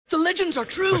The legends are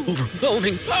true.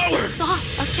 Overwhelming power!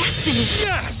 Sauce of destiny.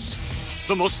 Yes!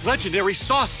 The most legendary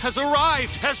sauce has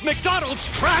arrived as McDonald's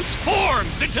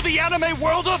transforms into the anime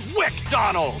world of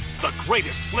WickDonald's. The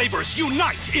greatest flavors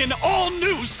unite in all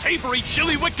new savory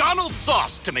chili McDonald's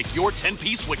sauce to make your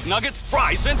 10-piece Wick Nuggets,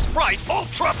 fries, and Sprite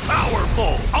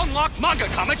ultra-powerful. Unlock manga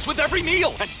comics with every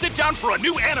meal and sit down for a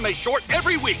new anime short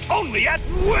every week only at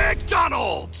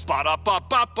WickDonald's.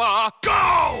 Ba-da-ba-ba-ba,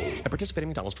 go! At participating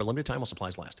McDonald's for a limited time while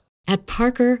supplies last. At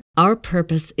Parker, our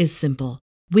purpose is simple.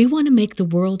 We want to make the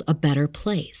world a better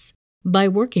place by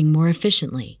working more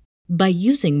efficiently, by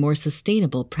using more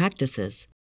sustainable practices,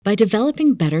 by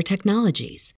developing better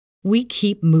technologies. We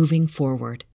keep moving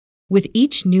forward. With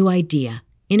each new idea,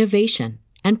 innovation,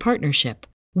 and partnership,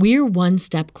 we're one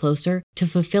step closer to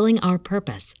fulfilling our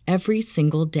purpose every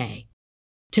single day.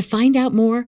 To find out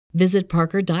more, visit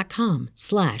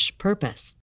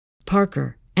parker.com/purpose.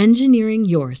 Parker, engineering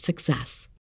your success.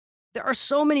 There are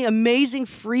so many amazing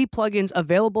free plugins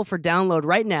available for download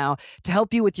right now to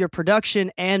help you with your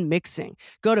production and mixing.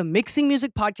 Go to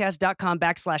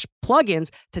mixingmusicpodcast.com/plugins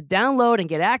to download and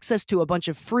get access to a bunch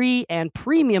of free and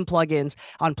premium plugins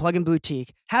on Plugin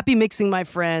Boutique. Happy mixing, my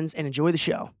friends, and enjoy the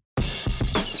show.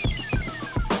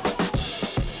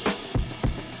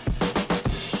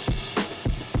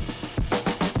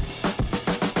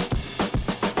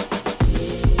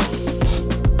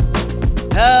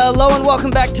 Hello and welcome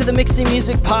back to the Mixing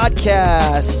Music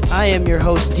Podcast. I am your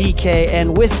host, DK,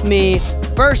 and with me,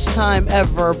 first time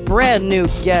ever, brand new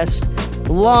guest,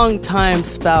 longtime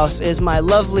spouse, is my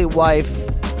lovely wife,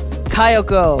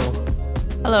 Kayoko.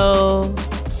 Hello.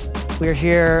 We're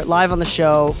here live on the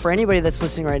show. For anybody that's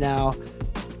listening right now,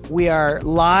 we are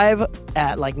live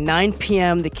at like 9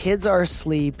 p.m. The kids are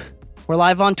asleep. We're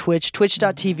live on Twitch,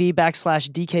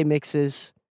 twitch.tv/DK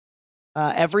Mixes.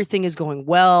 Everything is going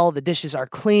well. The dishes are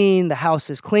clean. The house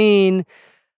is clean.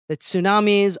 The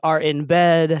tsunamis are in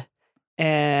bed.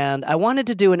 And I wanted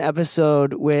to do an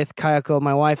episode with Kayoko,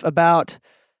 my wife, about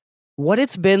what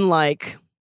it's been like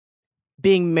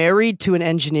being married to an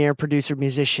engineer, producer,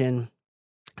 musician,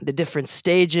 the different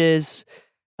stages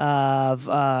of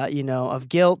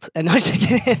guilt. And no, just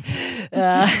kidding.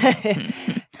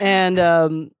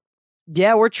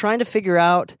 Yeah, we're trying to figure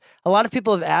out. A lot of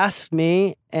people have asked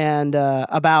me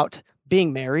about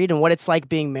being married and what it's like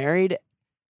being married,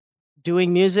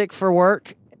 doing music for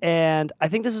work, and I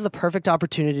think this is the perfect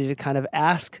opportunity to kind of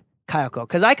ask Kayoko,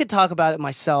 because I could talk about it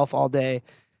myself all day,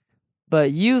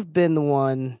 but you've been the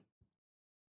one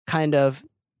kind of,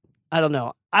 I don't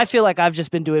know, I feel like I've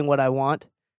just been doing what I want.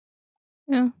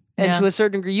 Yeah. And to a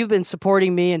certain degree, you've been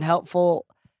supporting me and helpful,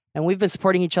 and we've been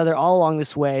supporting each other all along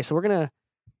this way, so we're going to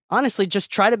honestly just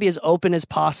try to be as open as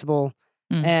possible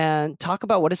and talk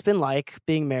about what it's been like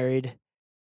being married.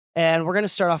 And we're going to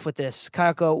start off with this.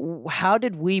 Kayoko, how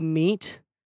did we meet?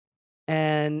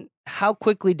 And how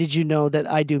quickly did you know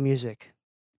that I do music?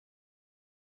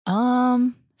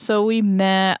 So we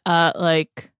met at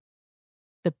like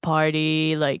the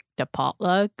party, like the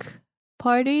potluck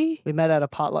party. We met at a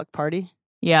potluck party?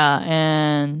 Yeah,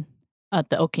 and at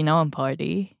the Okinawan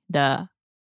party that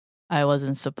I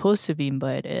wasn't supposed to be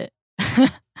invited.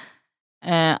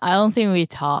 And I don't think we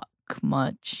talk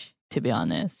much, to be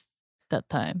honest, that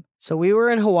time. So we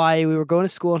were in Hawaii. We were going to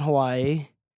school in Hawaii.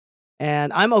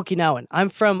 And I'm Okinawan. I'm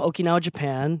from Okinawa,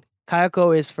 Japan.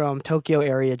 Kayoko is from Tokyo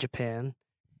area, Japan.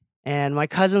 And my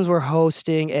cousins were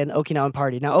hosting an Okinawan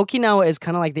party. Now, Okinawa is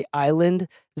kind of like the island.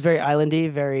 It's very islandy,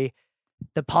 very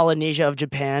the Polynesia of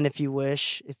Japan, if you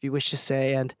wish to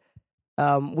say. And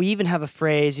we even have a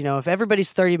phrase, if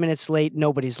everybody's 30 minutes late,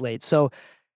 nobody's late. So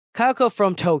Kayoko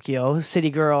from Tokyo, city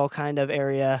girl kind of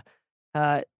area,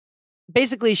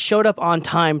 basically showed up on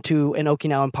time to an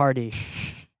Okinawan party.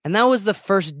 And that was the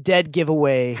first dead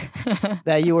giveaway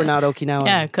that you were not Okinawan.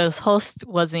 Yeah, because host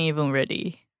wasn't even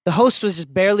ready. The host was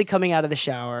just barely coming out of the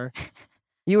shower.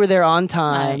 You were there on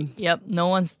time. Yep, no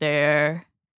one's there.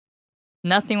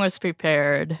 Nothing was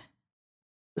prepared.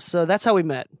 So that's how we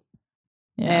met.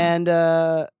 Yeah. And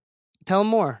tell them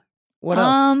more. What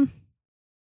else?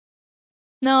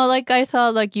 No, like I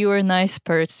thought like you were a nice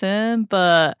person,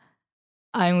 but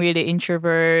I'm really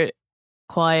introvert,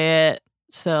 quiet.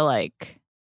 So like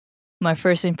my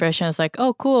first impression is like,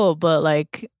 oh, cool. But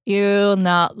like you're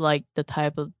not like the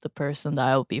type of the person that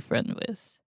I would be friends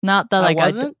with. Not that like I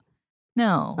wasn't?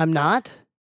 No. I'm not?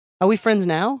 Are we friends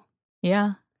now?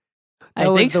 Yeah. I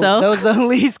think so. That was the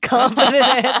least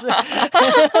confident answer.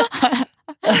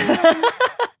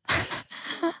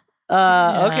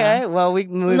 Okay. Well, we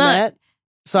met.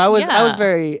 So I was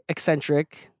very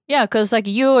eccentric. Yeah, because like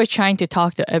you were trying to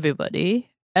talk to everybody,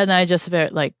 and I just very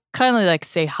like kind of like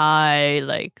say hi,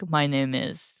 like my name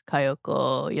is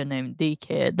Kayoko, your name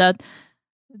DK.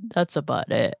 That's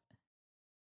about it.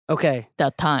 Okay.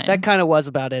 That time. That kind of was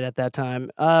about it at that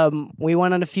time. We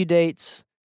went on a few dates.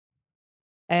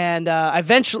 And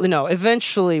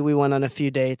eventually we went on a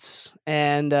few dates.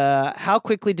 And how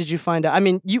quickly did you find out? I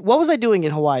mean, what was I doing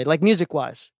in Hawaii, like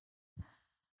music-wise?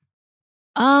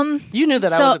 You knew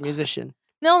that I was a musician.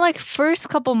 No, like first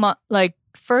couple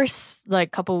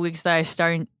couple weeks that I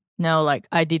started know, like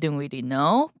I didn't really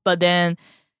know. But then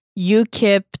you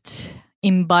kept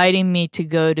inviting me to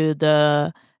go to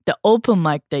the open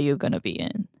mic that you're gonna be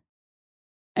in.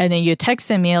 And then you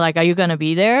texted me like, are you gonna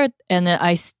be there? And then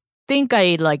I think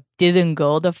I like didn't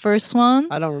go the first one.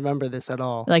 I don't remember this at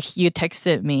all. Like you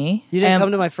texted me. You didn't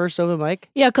come to my first open mic?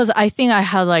 Yeah, because I think I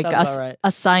had like right.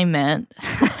 assignment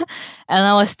and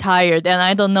I was tired and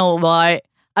I don't know why.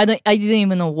 I didn't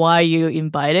even know why you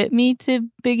invited me to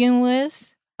begin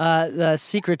with. The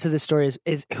secret to this story is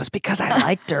it was because I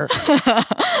liked her.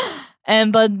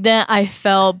 But then I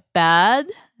felt bad.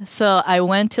 So I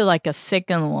went to like a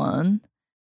second one.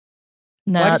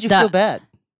 Why did you feel bad?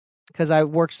 Because I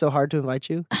worked so hard to invite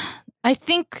you? I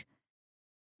think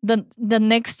the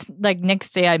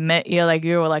next day I met you, like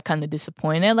you were like kind of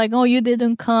disappointed, like, oh, you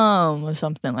didn't come or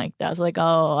something like that. I was like,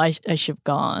 oh, I should have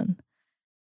gone.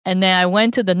 And then I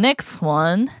went to the next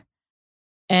one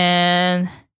and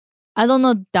I don't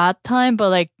know that time, but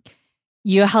like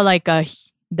you had like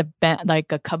the band,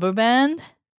 like a cover band.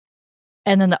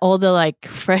 And then all the like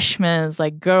freshmen,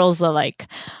 like girls are like,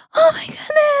 oh my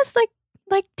goodness, like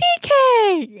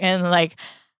DK. And like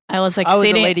I was like I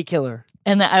sitting, was a lady killer.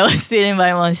 And then I was sitting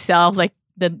by myself, like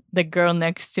the girl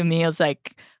next to me was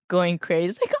like going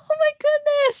crazy, like, oh my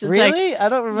goodness. It's really? Like, I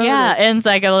don't remember. Yeah, this. and it's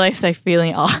like I was like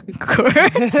feeling awkward.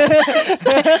 Because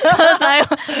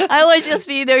I would just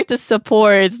be there to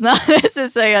support. It's not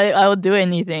necessarily I would do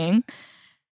anything.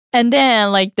 And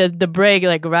then like the break,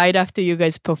 like right after you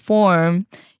guys perform,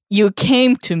 you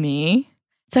came to me.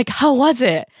 It's like, how was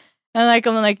it? And like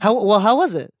I'm like, how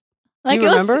was it? Like, do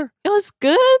you remember? It was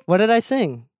good. What did I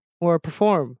sing or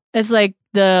perform? It's like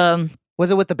Was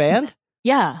it with the band?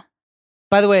 Yeah.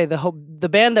 By the way, the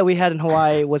band that we had in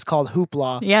Hawaii was called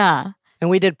Hoopla. Yeah. And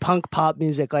we did punk pop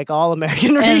music, like all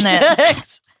American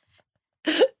rejects.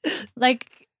 Like,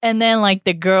 and then like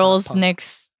the girls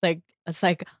next, like it's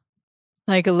like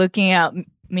looking at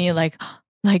me like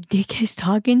DK's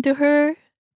talking to her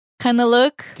kind of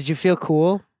look. Did you feel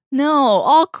cool? No,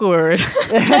 awkward.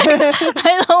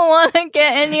 I don't want to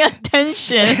get any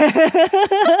attention.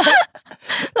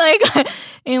 Like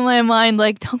in my mind,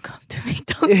 like don't come to me,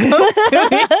 don't come to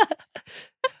me.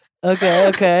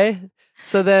 Okay.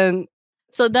 So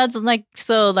that's like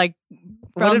from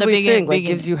what did the we beginning. sing? Like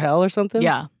Gives You Hell or something?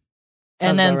 Yeah. Sounds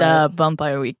and then about the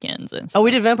Vampire Weekends and stuff. Oh,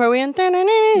 we did Vampire Weekend?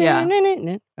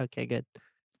 Yeah. Okay, good.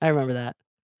 I remember that.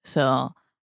 So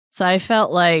I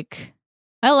felt like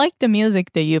I liked the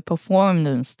music that you performed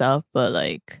and stuff, but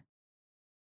like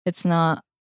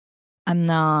I'm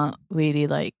not really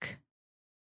like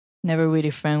never really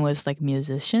friend with like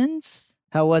musicians.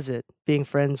 How was it being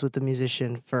friends with the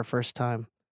musician for a first time?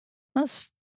 That's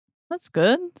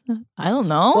good. I don't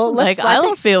know. Well, I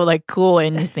don't feel like cool or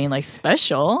anything like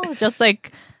special. Just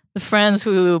like the friends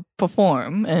who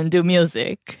perform and do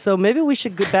music. So maybe we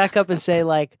should back up and say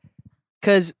like,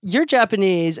 because you're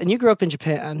Japanese and you grew up in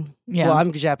Japan. Yeah. Well,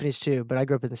 I'm Japanese too, but I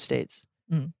grew up in the States.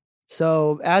 Mm.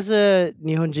 So as a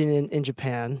Nihonjin in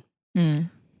Japan,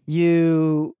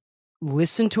 you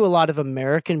listen to a lot of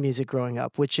American music growing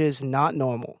up, which is not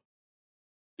normal.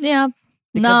 Yeah.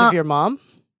 Because of your mom?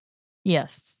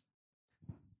 Yes.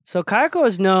 So Kayako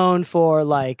is known for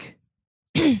like...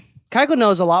 Kayako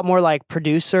knows a lot more like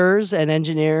producers and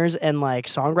engineers and like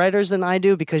songwriters than I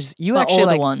do because you actually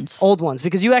like old ones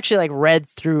because you actually like read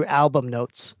through album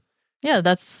notes. Yeah,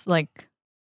 that's like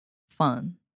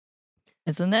fun,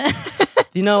 isn't it?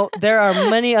 You know, there are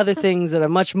many other things that are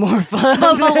much more fun.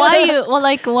 But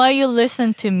why you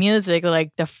listen to music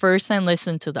like the first time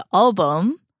listen to the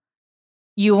album,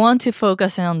 you want to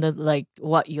focus on the like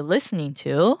what you're listening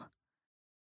to.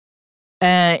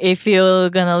 If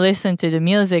you're gonna listen to the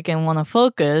music and want to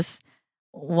focus,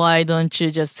 why don't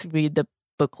you just read the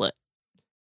booklet?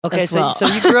 Okay, so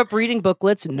you grew up reading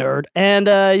booklets, nerd, and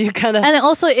you kind of... And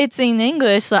also it's in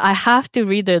English, so I have to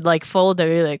read it, like follow the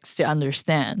lyrics to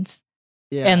understand.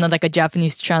 Yeah. And like a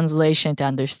Japanese translation to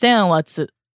understand what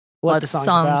the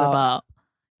song's about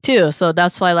too. So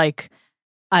that's why like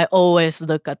I always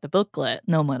look at the booklet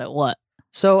no matter what.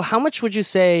 So how much would you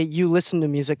say you listen to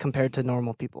music compared to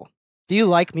normal people? Do you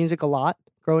like music a lot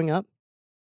growing up?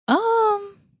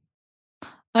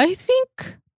 I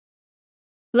think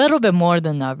little bit more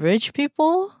than average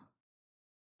people.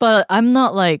 But I'm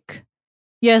not like,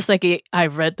 yes, like I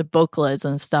read the booklets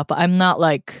and stuff, but I'm not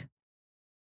like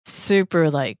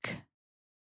super like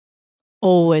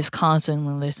always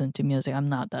constantly listen to music. I'm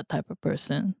not that type of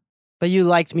person. But you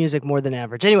liked music more than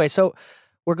average. Anyway, so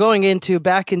we're going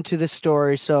back into the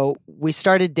story. So we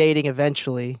started dating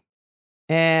eventually,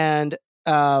 and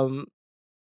you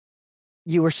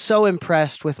were so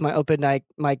impressed with my open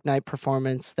mic night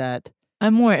performance that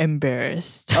I'm more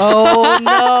embarrassed. oh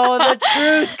no, the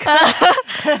truth.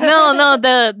 No,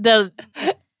 the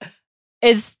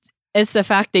it's the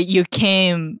fact that you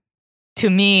came to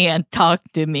me and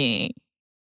talked to me.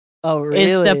 Oh really?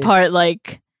 Is the part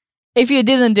like, if you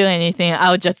didn't do anything,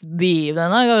 I would just leave.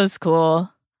 And like, it was cool.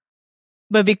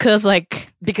 But because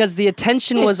the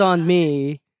attention was on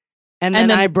me, and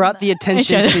then I brought the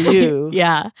attention to you.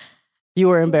 Yeah. You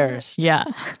were embarrassed. Yeah.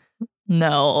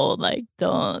 No, like,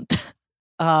 don't.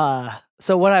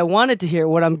 So what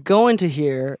I'm going to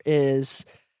hear is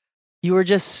you were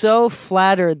just so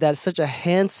flattered that such a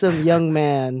handsome young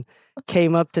man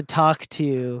came up to talk to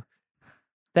you.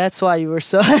 That's why you were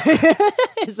so...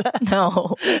 Is that...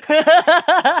 No.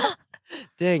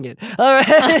 Dang it. All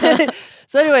right.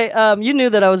 So anyway, you knew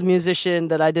that I was a musician,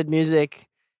 that I did music. It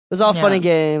was all fun and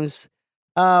games.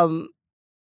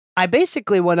 I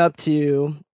basically went up to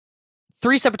you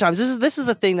 3 separate times. This is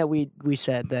the thing that we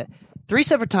said, that 3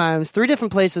 separate times, 3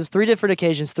 different places, 3 different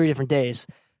occasions, 3 different days.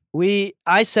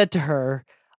 I said to her,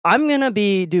 I'm going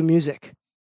to do music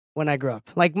when I grew up.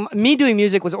 Like me doing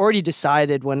music was already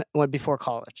decided when before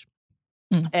college.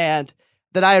 And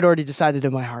that I had already decided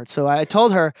in my heart. So I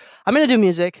told her, I'm going to do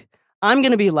music. I'm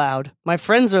going to be loud. My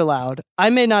friends are loud. I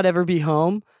may not ever be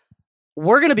home.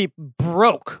 We're going to be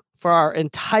broke for our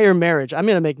entire marriage. I'm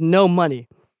going to make no money.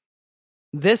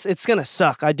 It's going to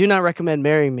suck. I do not recommend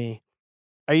marrying me.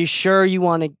 Are you sure you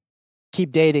want to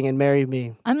keep dating and marry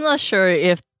me? I'm not sure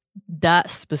if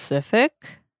that's specific.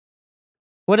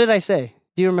 What did I say?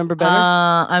 Do you remember better?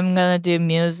 I'm gonna do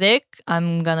music.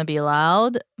 I'm gonna be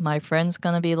loud. My friend's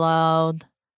gonna be loud.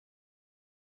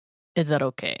 Is that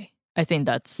okay? I think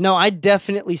that's... No, I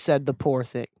definitely said the poor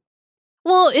thing.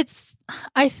 Well,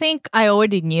 I think I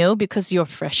already knew because you're a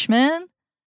freshman.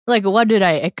 Like, what did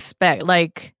I expect?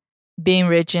 Like, being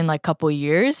rich in like a couple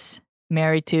years,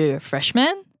 married to a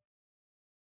freshman?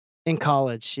 In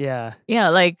college, yeah. Yeah,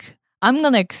 like... I'm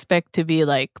gonna expect to be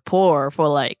like poor for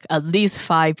like at least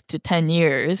 5 to 10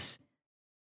 years.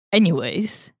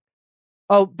 Anyways.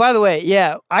 Oh, by the way,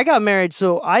 yeah, I got married,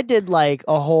 so I did like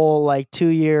a whole like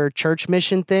 2-year church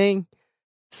mission thing.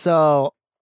 So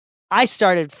I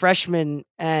started freshman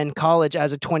and college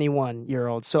as a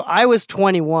 21-year-old. So I was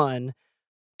 20.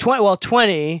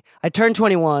 I turned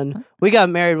 21. We got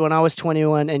married when I was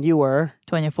 21, and you were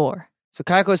 24. So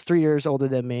Kayako is 3 years older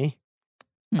than me.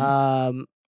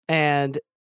 And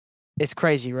it's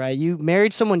crazy, right? You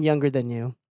married someone younger than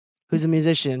you, who's a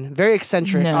musician, very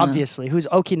eccentric, obviously, who's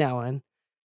Okinawan.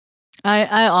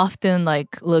 I often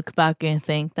like look back and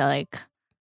think that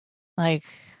like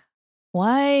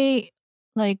why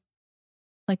why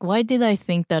did I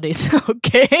think that it's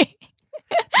okay?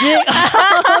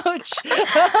 Ouch.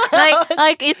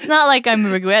 like it's not like I'm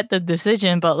regret the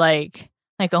decision, but like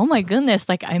oh my goodness,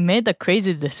 like I made a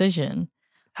crazy decision.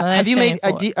 Have you made?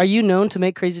 Are you known to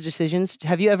make crazy decisions?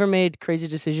 Have you ever made crazy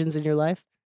decisions in your life?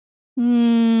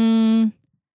 No.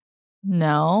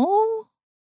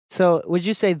 So, would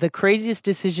you say the craziest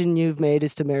decision you've made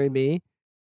is to marry me?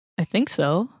 I think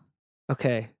so.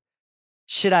 Okay.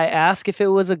 Should I ask if it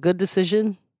was a good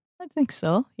decision? I think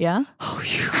so. Yeah. Oh,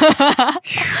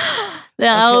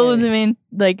 yeah, I would mean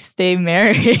like stay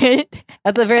married.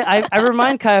 At the very, I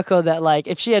remind Kayako that like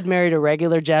if she had married a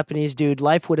regular Japanese dude,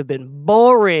 life would have been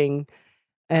boring,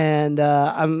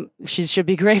 and she should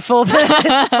be grateful that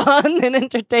it's fun and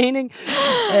entertaining,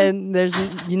 and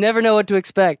you never know what to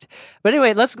expect. But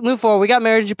anyway, let's move forward. We got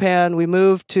married in Japan. We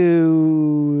moved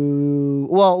to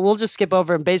we'll just skip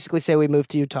over and basically say we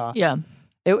moved to Utah. Yeah,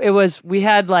 we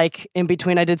had like in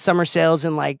between. I did summer sales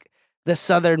in like the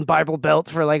Southern Bible Belt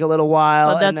for like a little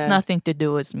while. But that's nothing to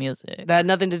do with music. That had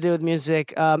nothing to do with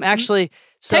music. Actually,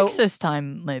 so Texas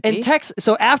time maybe. In Texas,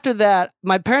 so after that,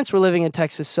 my parents were living in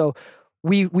Texas. So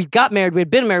we got married. We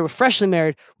had been married. We're freshly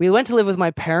married. We went to live with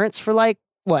my parents for like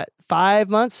 5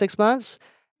 months, 6 months.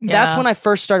 Yeah. That's when I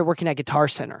first started working at Guitar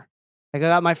Center. Like I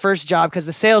got my first job because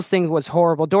the sales thing was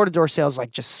horrible. Door-to-door sales like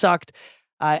just sucked.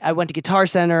 I went to Guitar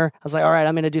Center. I was like, all right,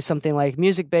 I'm going to do something like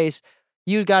music-based.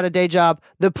 You got a day job.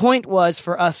 The point was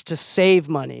for us to save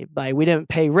money. Like we didn't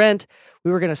pay rent. We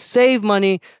were going to save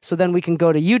money so then we can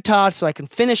go to Utah so I can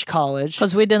finish college.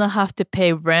 Because we didn't have to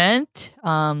pay rent,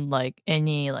 like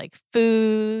any like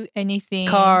food, anything.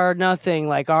 Car, nothing.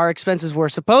 Like our expenses were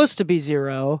supposed to be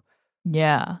zero.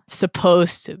 Yeah,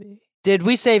 supposed to be. Did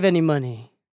we save any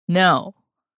money? No.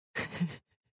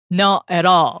 Not at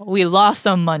all. We lost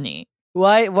some money.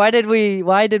 Why did we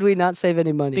not save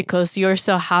any money? Because you're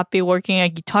so happy working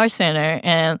at Guitar Center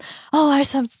and I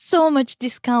have so much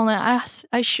discount and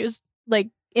I should like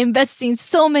invest in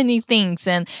so many things,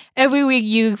 and every week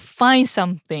you find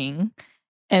something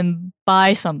and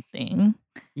buy something.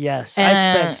 Yes, I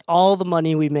spent all the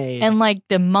money we made. And like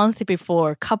the month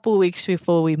before, a couple weeks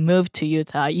before we moved to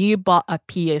Utah, you bought a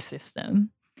PA system.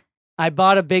 I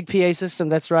bought a big PA system,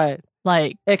 that's right.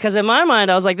 Like, because in my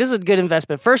mind, I was like, this is a good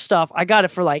investment. First off, I got it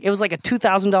for it was like a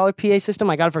 $2,000 PA system.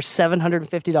 I got it for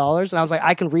 $750. And I was like,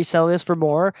 I can resell this for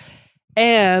more.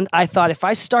 And I thought if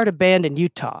I start a band in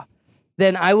Utah,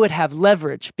 then I would have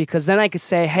leverage, because then I could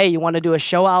say, hey, you want to do a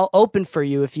show? I'll open for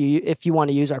you if you want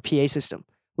to use our PA system.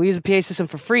 We use the PA system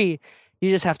for free. You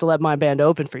just have to let my band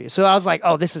open for you. So I was like,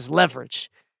 oh, this is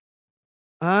leverage.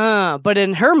 But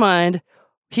in her mind,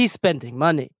 he's spending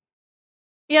money.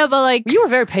 yeah, but like, You were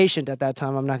very patient at that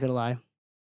time, I'm not going to lie.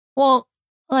 well,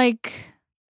 like,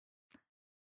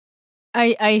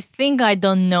 I think I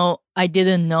didn't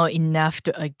know enough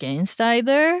to against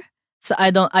either. So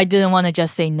I didn't want to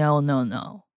just say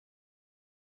no.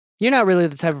 You're not really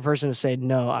the type of person to say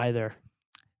no either.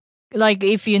 Like,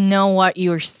 if you know what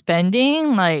you're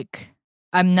spending, like,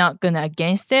 I'm not gonna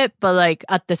against it, but like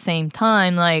at the same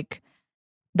time, like,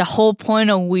 the whole point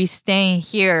of we staying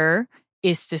here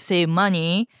is to save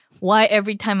money. Why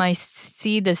every time I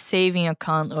see the saving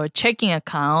account or checking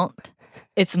account,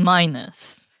 it's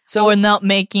minus. So we're not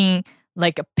making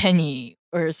like a penny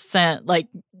or a cent, like,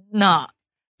 not.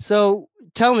 So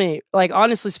tell me, like,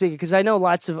 honestly speaking, because I know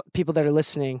lots of people that are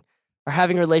listening are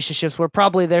having relationships where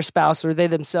probably their spouse or they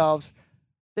themselves,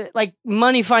 like,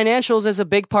 money financials is a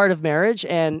big part of marriage,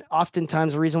 and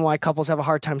oftentimes the reason why couples have a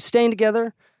hard time staying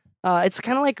together. It's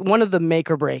kind of like one of the make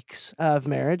or breaks of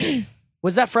marriage.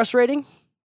 Was that frustrating?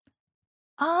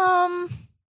 I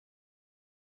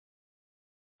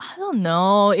don't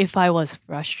know if I was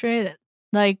frustrated.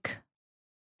 Like,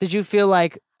 Did you feel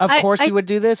like, of course you would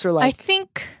do this, or like, I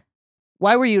think,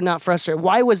 why were you not frustrated?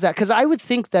 Why was that? Because I would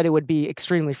think that it would be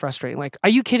extremely frustrating. Like, are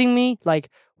you kidding me?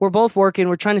 Like, we're both working,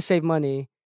 we're trying to save money.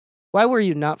 Why were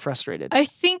you not frustrated? I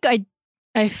think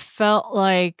I felt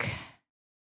like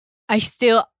I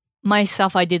still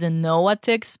myself, I didn't know what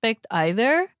to expect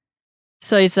either.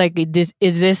 So it's like,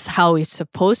 is this how it's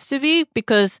supposed to be?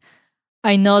 Because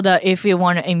I know that if you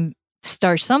want to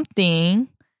start something,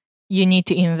 you need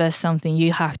to invest something.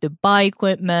 You have to buy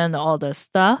equipment, all the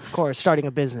stuff. Of course, starting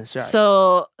a business, right?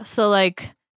 So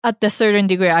like at a certain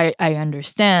degree, I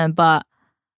understand, but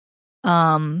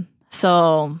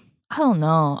so I don't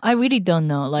know. I really don't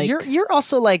know. Like, you're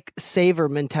also like saver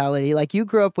mentality. Like, you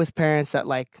grew up with parents that,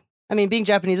 like, I mean, being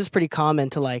Japanese is pretty common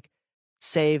to like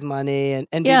save money and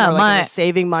be more like in a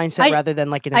saving mindset rather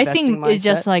than like an investing mindset. I think it's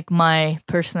just like my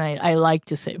personality. I like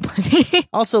to save money.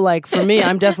 Also, like, for me,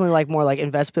 I'm definitely like more like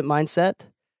investment mindset,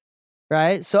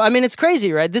 right? So I mean, it's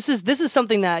crazy, right? This is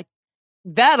something that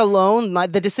alone,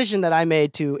 the decision that I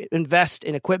made to invest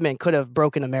in equipment could have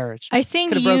broken a marriage. I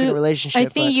think could have broken a relationship. I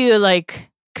think you like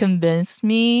convinced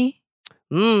me.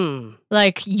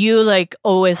 Like, you like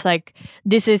always like,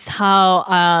 this is how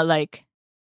like,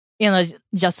 you know,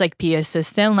 just like PA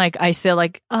system. Like, I said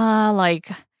like, like,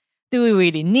 do we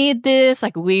really need this?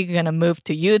 Like, we're gonna move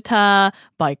to Utah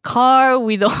by car.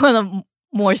 We don't want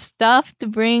more stuff to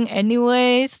bring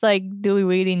anyways. Like, do we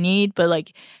really need? But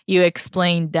like, you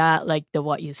explained that like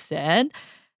what you said.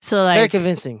 So like, very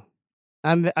convincing.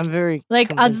 I'm very like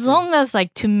convincing. As long as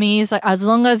like, to me, it's like, as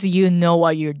long as you know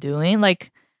what you're doing,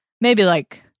 like maybe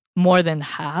like more than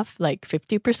half, like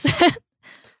 50%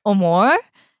 or more,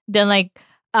 then like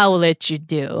I'll let you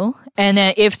do. And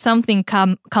then if something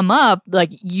come up,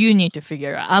 like, you need to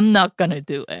figure out. I'm not gonna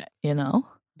do it, you know?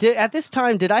 At this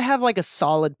time, did I have like a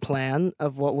solid plan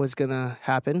of what was gonna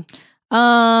happen? It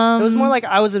was more like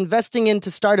I was investing in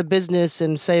to start a business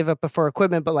and save up for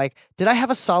equipment, but like, did I have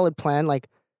a solid plan? Like,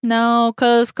 no,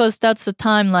 cause that's the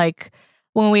time, like,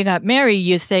 when we got married,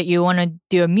 you said you want to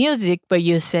do music, but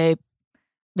you say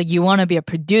like you want to be a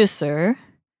producer.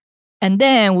 And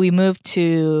then we moved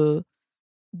to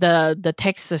the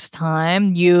Texas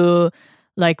time. You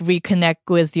like reconnect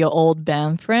with your old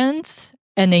band friends.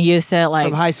 And then you said like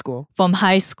from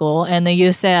high school. And then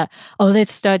you said, oh,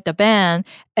 let's start the band.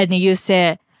 And then you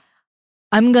said,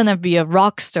 I'm going to be a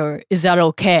rock star. Is that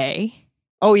okay?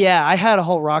 Oh yeah, I had a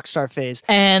whole rock star phase.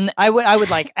 And I would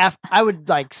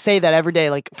like say that every day,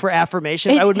 like for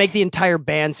affirmation. I would make the entire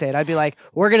band say it. I'd be like,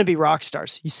 "We're gonna be rock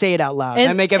stars." You say it out loud. And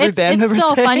I make every band member It's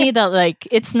so say funny it. that like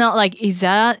it's not like is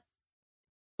that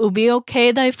will be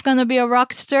okay that if gonna be a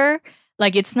rock star?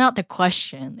 Like it's not the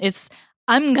question. It's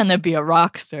I'm gonna be a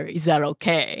rock star. Is that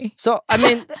okay? So I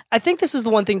mean, I think this is the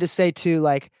one thing to say too.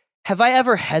 Like, have I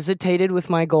ever hesitated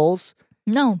with my goals?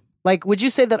 No, Like, would you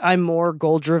say that I'm more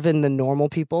goal driven than normal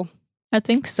people? I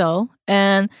think so.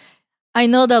 And I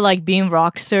know that like being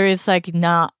rock star is like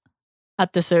not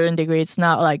at a certain degree. It's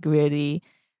not like really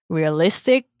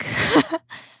realistic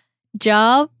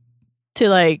job to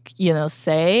like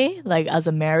say like as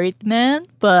a married man,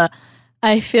 but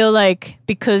I feel like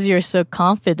because you're so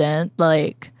confident,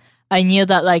 like I knew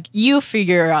that like you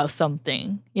figure out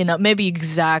something, maybe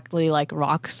exactly like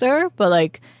rockstar, but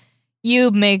like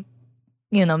you makes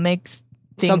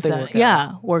things Something work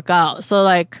out. work out. So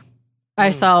like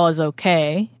I thought it was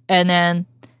okay. And then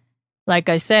like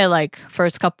I said, like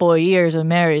first couple of years of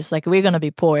marriage, like we're gonna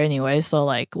be poor anyway, so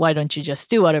like why don't you just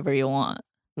do whatever you want?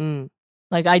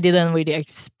 Like I didn't really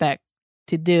expect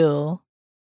to do.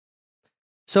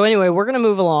 So anyway, we're going to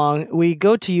move along. We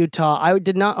go to Utah. I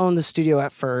did not own the studio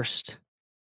at first.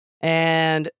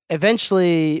 And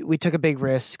eventually we took a big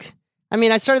risk. I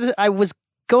mean, I was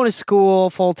going to school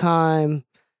full time.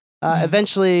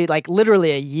 Eventually, like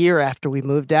literally a year after we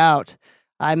moved out,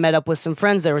 I met up with some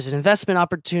friends. There was an investment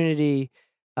opportunity.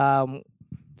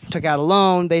 Took out a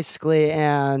loan basically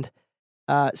and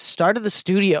started the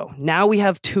studio. Now we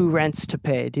have 2 rents to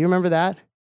pay. Do you remember that?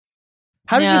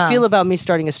 How did you feel about me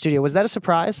starting a studio? Was that a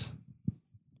surprise?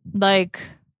 Like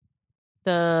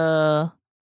the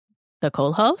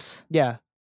Cold House? Yeah.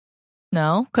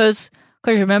 No, because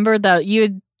remember that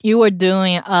you were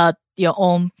doing your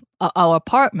own our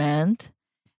apartment,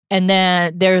 and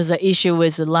then there's an issue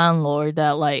with the landlord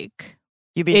that like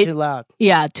You be too loud.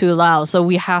 Yeah, too loud. So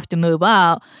we have to move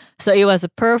out. So it was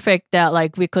perfect that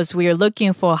like because we are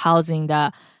looking for housing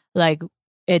that like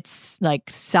it's like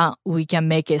sound, we can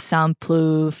make it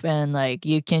soundproof and like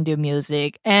you can do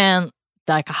music and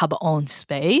like have our own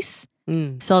space.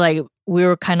 So like we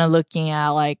were kind of looking at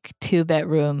like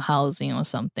 2-bedroom housing or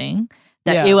something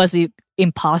that it was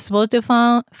impossible to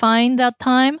find that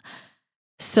time.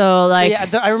 So like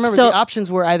I remember the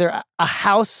options were either a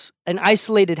house, an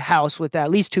isolated house with at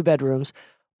least 2 bedrooms,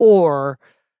 or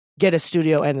get a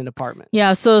studio and an apartment.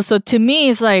 Yeah, so to me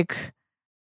it's like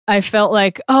I felt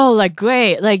like, oh, like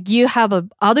great, like you have a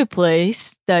other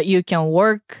place that you can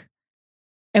work,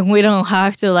 and we don't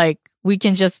have to like we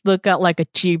can just look at like a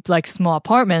cheap like small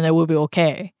apartment that will be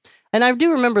okay. And I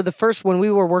do remember the first when I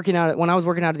was working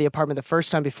out of the apartment the first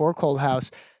time before Cold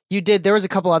House, there was a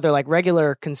couple other like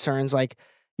regular concerns, like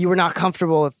you were not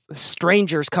comfortable with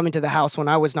strangers coming to the house when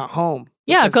I was not home.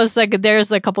 Yeah, because like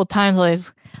there's a couple times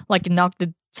like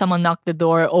someone knocked the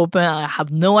door open. I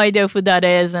have no idea who that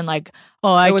is, and like it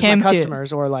was my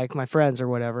customers or like my friends or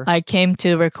whatever. I came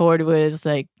to record with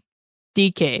like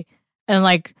DK, and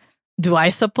like, do I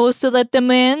supposed to let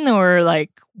them in or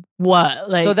like what?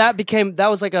 Like so that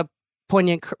was like a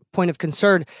poignant point of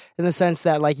concern in the sense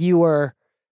that like you were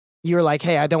like,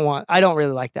 hey, I don't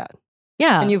really like that.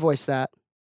 Yeah, and you voiced that.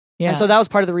 Yeah. And so that was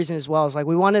part of the reason as well. Is like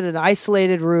we wanted an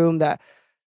isolated room that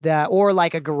or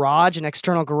like a garage, an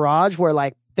external garage where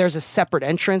like there's a separate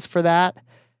entrance for that.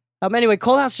 Anyway,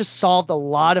 Cold House just solved a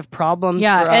lot of problems.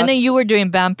 Yeah, for and us. then you were doing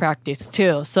band practice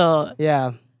too. So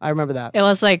yeah, I remember that. It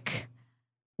was like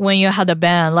when you had a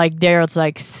band, like there was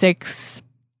like 6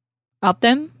 of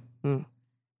them, and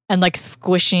like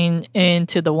squishing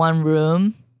into the one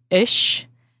room ish.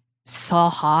 So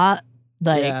hot,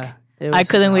 like I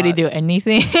couldn't really do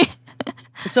anything.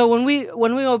 So when we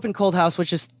opened Cold House,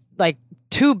 which is like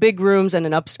 2 big rooms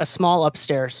and a small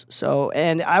upstairs. So,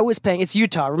 and I was paying, it's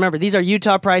Utah. Remember, these are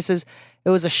Utah prices. It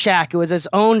was a shack. It was its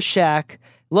own shack.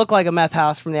 Looked like a meth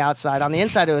house from the outside. On the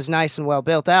inside, it was nice and well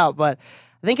built out, but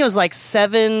I think it was like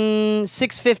 $650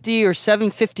 or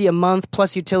 $750 a month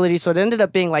plus utilities. So it ended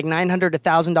up being like $900 to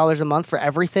 $1,000 a month for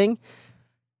everything.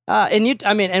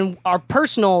 And our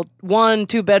personal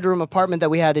 1-2 bedroom apartment that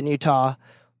we had in Utah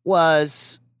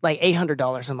was like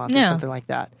 $800 a month or something like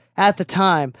that at the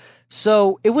time.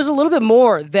 So it was a little bit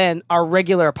more than our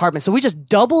regular apartment. So we just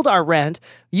doubled our rent.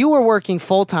 You were working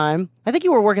full time. I think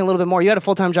you were working a little bit more. You had a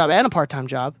full time job and a part time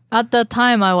job. At the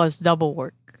time, I was double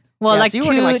work. Well, like so you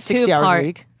were working like 60 hours a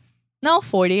week. No,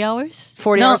 40 hours.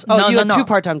 40 hours? Oh, you had 2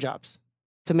 part time jobs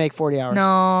to make 40 hours.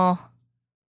 No.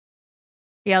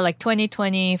 Yeah, like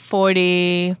 20,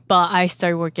 40, but I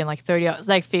started working like 30 hours,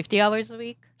 like 50 hours a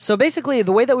week. So basically,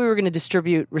 the way that we were going to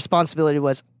distribute responsibility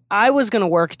was I was going to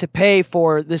work to pay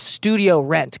for the studio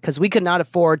rent because we could not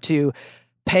afford to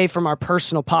pay from our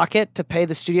personal pocket to pay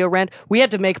the studio rent. We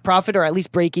had to make profit or at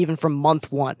least break even from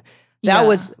month one. That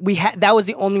was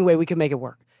the only way we could make it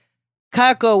work.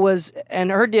 Kayako was, and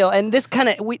her deal, and this kind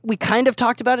of, we kind of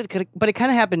talked about it, but it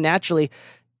kind of happened naturally.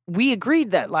 We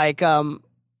agreed that like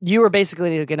you were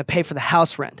basically going to pay for the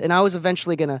house rent, and I was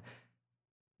eventually going to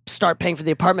start paying for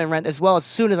the apartment rent as well as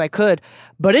soon as I could.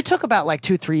 But it took about like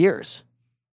 2-3 years.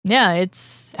 Yeah,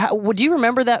 it's. Do you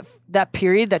remember that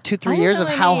period, that 2-3 years of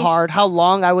how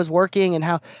long I was working and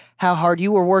how hard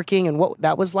you were working and what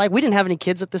that was like? We didn't have any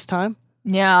kids at this time.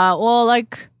 Yeah, well,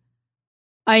 like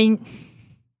from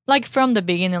the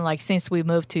beginning, like since we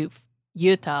moved to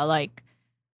Utah, like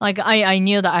I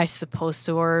knew that I supposed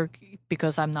to work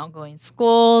because I'm not going to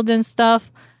school and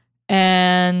stuff.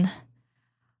 And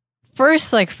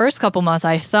first couple months,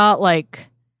 I thought like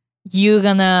you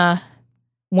gonna,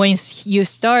 when you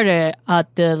started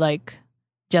at the like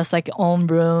just like own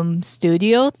room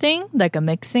studio thing, like a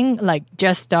mixing, like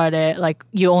just started, like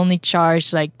you only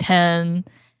charge like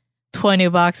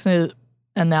 $10-$20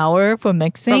 an hour for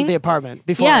mixing from the apartment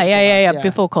before.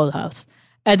 Before Cold House.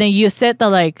 And then you said that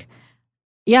like,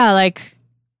 yeah, like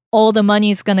all the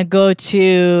money is gonna go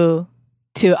to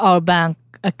our bank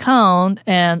account,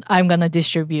 and I'm gonna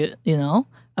distribute,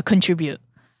 contribute.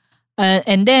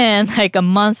 And then like a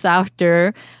month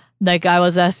after, like I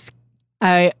was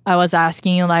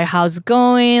asking you like, how's it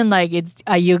going? Like,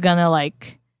 are you gonna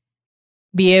like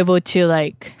be able to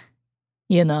like,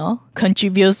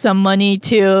 contribute some money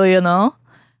to,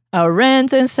 our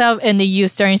rent and stuff? And then you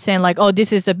start saying like, oh,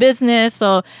 this is a business,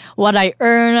 so what I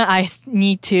earn, I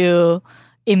need to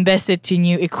invest it to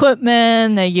new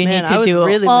equipment, and you need to do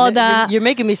really all that. You're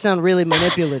making me sound really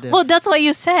manipulative. Well, that's what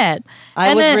you said.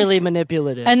 I was really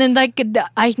manipulative. And then like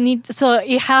so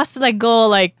it has to like go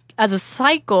like as a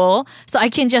cycle, so I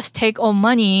can just take all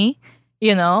money,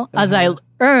 as I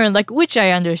earn, like, which I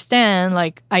understand.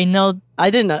 Like, I know. I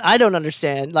don't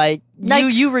understand. Like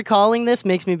you recalling this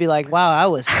makes me be like, wow, I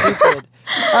was stupid.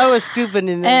 I was stupid.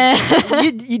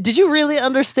 Did you really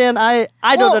understand? I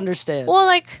don't understand.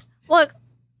 Well,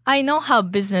 I know how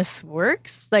business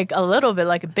works, like a little bit,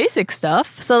 like basic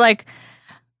stuff. So like,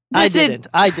 I did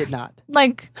not.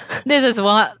 Like, this is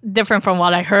different from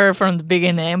what I heard from the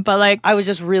beginning, but like, I was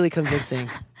just really convincing.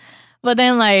 But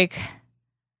then like,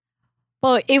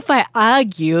 well, if I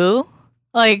argue,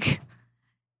 like,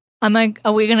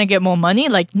 are we gonna get more money?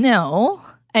 Like, no.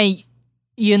 And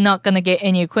you're not gonna get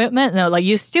any equipment? No, like,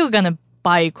 you're still gonna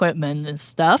buy equipment and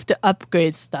stuff to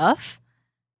upgrade stuff.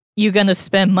 You're gonna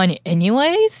spend money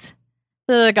anyways?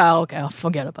 So like, oh, okay, I'll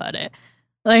forget about it.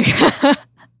 Like,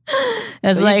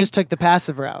 it's so you just took the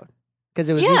passive route because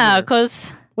it was easier.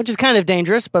 Which is kind of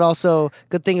dangerous, but also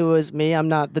good thing it was me. I'm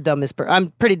not the dumbest. I'm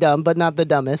pretty dumb, but not the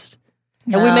dumbest.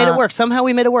 And we made it work. Somehow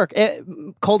we made it work.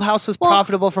 Cold House was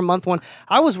profitable from month one.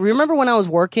 Remember when I was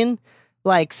working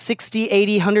like 60,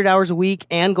 80, 100 hours a week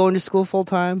and going to school full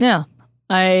time? Yeah.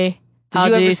 Did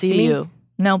you ever see me? You?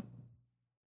 Nope.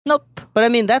 But I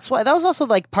mean, that was also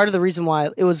like part of the reason why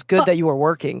it was good that you were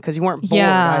working, because you weren't bored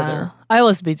either. I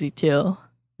was busy too.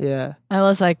 Yeah. I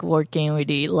was like working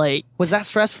really late. Was that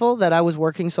stressful that I was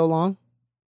working so long?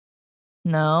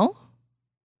 No.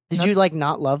 Did you like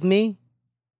not love me?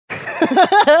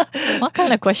 What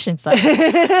kind of questions are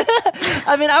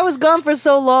I mean, I was gone for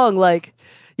so long. Like,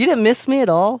 you didn't miss me at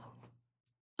all?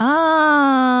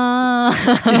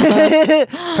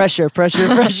 Pressure.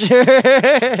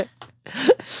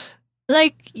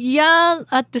 Like, yeah,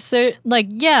 at the like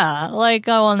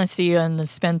I want to see you and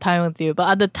spend time with you. But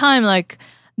at the time, like,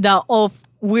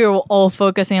 we were all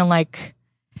focusing on like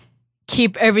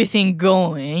keep everything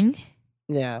going.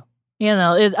 Yeah.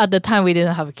 At the time we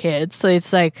didn't have kids, so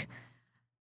it's like,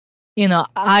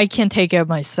 I can take care of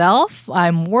myself.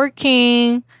 I'm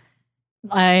working.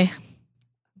 I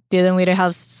didn't really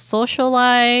have social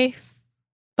life,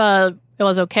 but it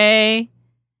was okay.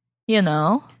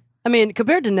 I mean,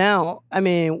 compared to now,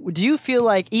 do you feel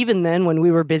like even then when we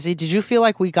were busy, did you feel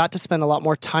like we got to spend a lot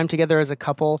more time together as a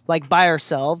couple, like by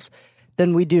ourselves,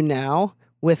 than we do now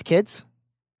with kids?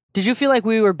 Did you feel like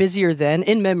we were busier then,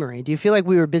 in memory? Do you feel like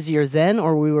we were busier then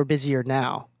or we were busier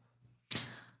now?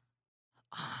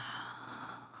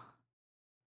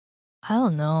 I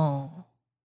don't know.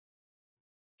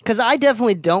 Because I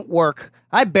definitely don't work.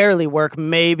 I barely work,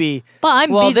 maybe. But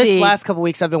I'm busy. This last couple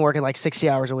weeks, I've been working like 60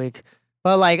 hours a week.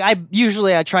 But like, I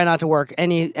try not to work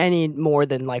any more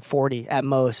than like 40 at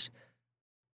most.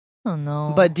 I don't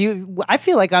know. But I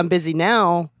feel like I'm busy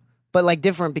now, but like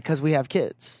different because we have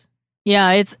kids.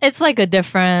 Yeah, it's like a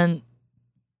different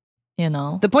you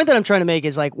know. The point that I'm trying to make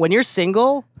is like when you're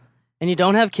single and you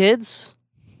don't have kids,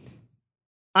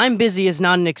 I'm busy is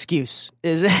not an excuse.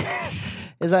 Is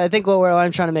I think what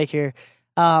I'm trying to make here.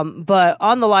 But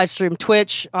on the live stream,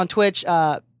 on Twitch,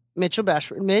 Mitchell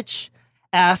Bashford, Mitch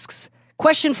asks,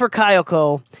 question for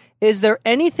Kayoko. Is there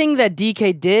anything that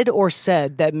DK did or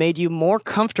said that made you more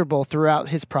comfortable throughout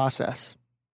his process?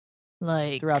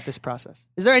 Throughout this process,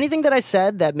 is there anything that I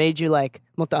said that made you like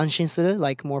more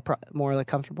like like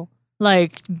comfortable?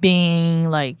 Like being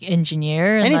like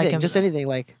engineer and anything, like, just anything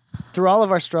like through all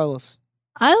of our struggles.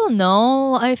 I don't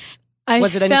know.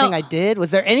 Was it anything I did?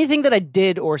 Was there anything that I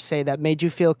did or say that made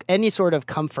you feel any sort of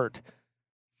comfort?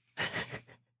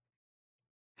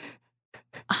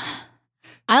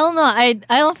 I don't know. I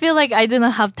don't feel like I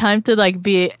didn't have time to like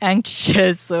be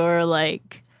anxious or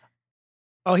like.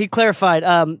 Oh, he clarified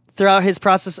throughout his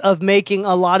process of making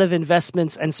a lot of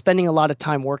investments and spending a lot of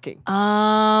time working.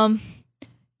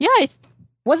 Yeah.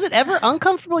 Was it ever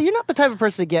uncomfortable? You're not the type of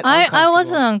person to get uncomfortable. I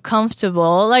wasn't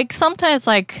uncomfortable. Like sometimes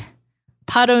like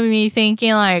part of me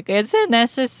thinking like, is it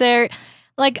necessary?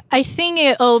 Like I think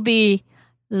it'll be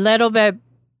a little bit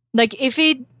like if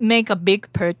he make a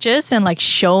big purchase and like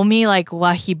show me like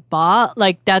what he bought,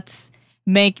 like that's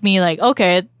make me like,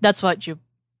 okay, that's what you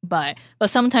buy.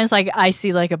 But sometimes like I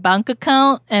see like a bank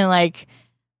account and like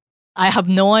I have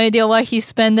no idea what he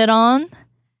spent it on.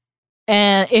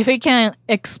 And if he can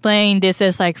explain this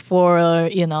is like for,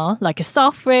 you know, like a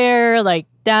software, like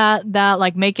that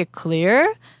like make it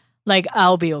clear, like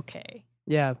I'll be okay.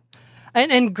 Yeah.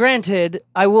 And granted,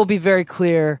 I will be very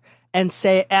clear and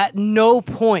say at no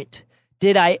point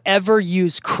did I ever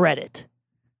use credit.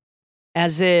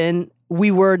 As in,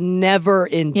 we were never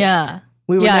in debt. Yeah.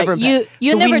 We were never in debt.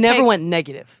 You so never we never went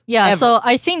negative. Yeah, ever. so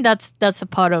I think that's a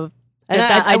part of and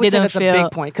that I would say didn't that's feel a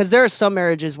big point because there are some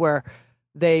marriages where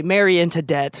they marry into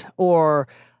debt or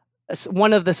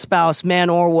one of the spouse, man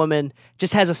or woman,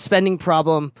 just has a spending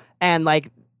problem and like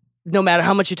no matter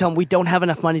how much you tell them we don't have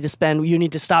enough money to spend, you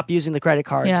need to stop using the credit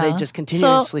cards. Yeah. They just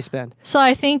continuously spend. So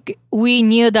I think we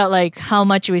knew that like how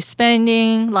much we're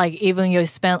spending, like even you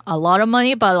spend a lot of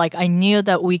money, but like I knew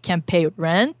that we can pay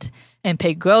rent and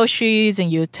pay groceries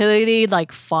and utility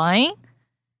like fine.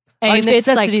 And Our if it's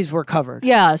necessities like, were covered.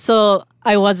 Yeah, so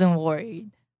I wasn't worried.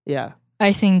 Yeah.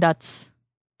 I think that's...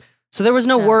 So there was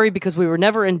no worry because we were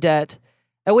never in debt,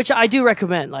 which I do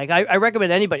recommend. Like I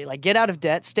recommend anybody, like get out of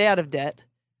debt, stay out of debt.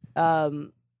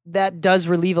 That does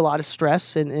relieve a lot of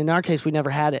stress. And in our case, we never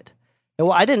had it.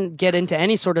 Well, I didn't get into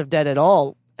any sort of debt at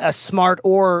all, smart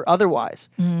or otherwise.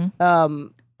 Mm-hmm.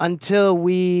 Until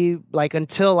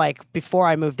before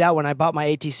I moved out, when I bought my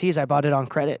ATCs, I bought it on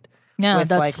credit. Yeah, with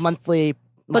that's... like monthly,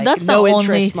 but that's no the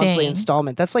interest only monthly thing.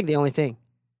 installment. That's like the only thing.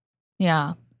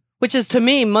 Yeah. Which is to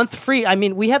me month free. I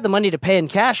mean, we had the money to pay in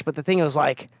cash, but the thing was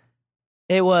like,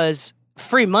 it was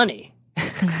free money.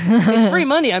 It's free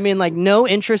money. I mean, like no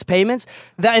interest payments.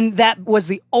 That was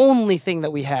the only thing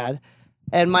that we had.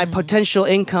 And my potential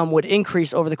income would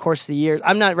increase over the course of the year.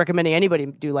 I'm not recommending anybody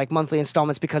do like monthly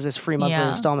installments because it's free monthly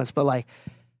installments, but like,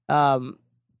 and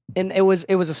it was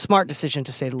a smart decision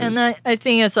to say the least. And I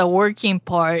think it's a working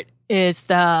part is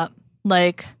that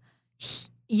like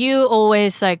you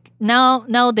always like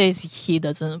nowadays he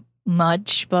doesn't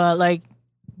much, but like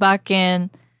back in,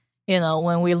 you know,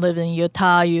 when we lived in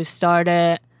Utah, you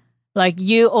started like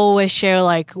you always share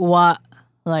like what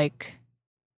like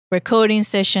recording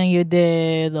session you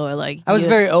did or like I was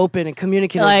very open and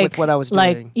communicative with what I was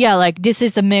doing. Like this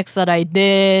is a mix that I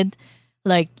did.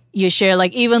 Like you share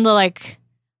like even though like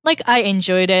I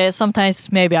enjoyed it.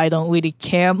 Sometimes maybe I don't really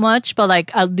care much, but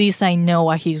like at least I know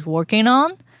what he's working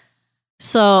on.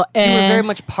 So you were very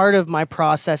much part of my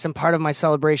process and part of my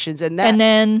celebrations, and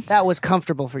that was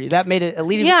comfortable for you. That made it a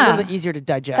little bit easier to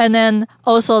digest. And then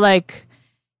also like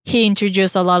he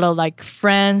introduced a lot of like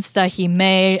friends that he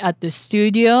made at the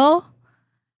studio,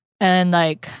 and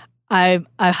like I'm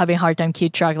having a hard time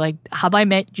keep track. Like, have I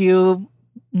met you?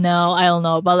 No, I don't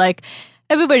know, but like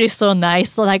everybody's so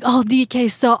nice. So like, oh, DK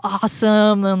is so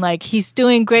awesome, and like he's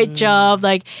doing great job.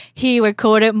 Like he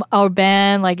recorded our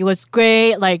band, like it was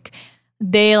great. Like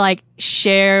they like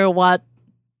share what,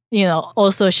 you know,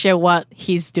 also share what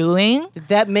he's doing. Did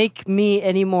that make me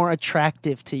any more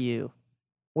attractive to you?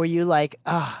 Were you like,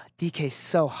 DK's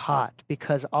so hot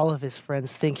because all of his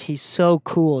friends think he's so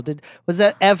cool? Was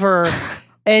that ever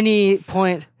any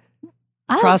point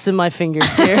crossing my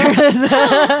fingers here?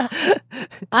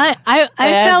 I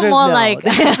felt more no. like The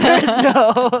answer is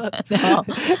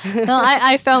no. no.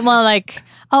 I felt more like,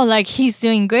 oh, like he's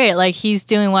doing great. Like he's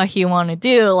doing what he want to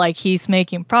do. Like he's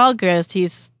making progress.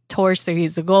 He's towards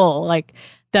his goal. Like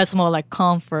that's more like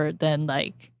comfort than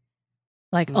like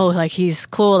like, oh, like he's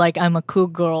cool, like I'm a cool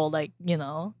girl, like, you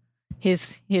know,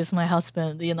 he's my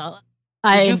husband, you know.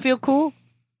 Did you feel cool?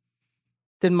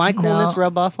 Did my coolness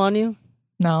rub off on you?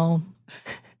 No.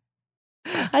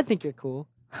 I think you're cool.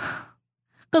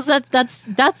 Because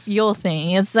that's your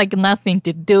thing. It's like nothing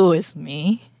to do with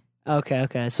me.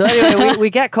 Okay. So anyway, we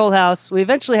got Cold House. We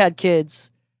eventually had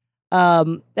kids.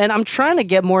 And I'm trying to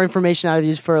get more information out of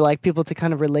you for like people to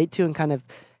kind of relate to and kind of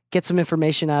get some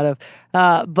information out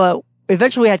of. But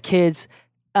eventually we had kids.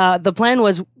 The plan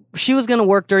was she was going to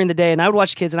work during the day and I would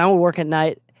watch kids and I would work at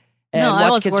night. And no, watch I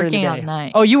was kids working during the at day.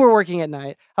 night. Oh, you were working at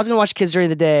night. I was going to watch kids during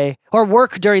the day or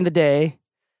work during the day.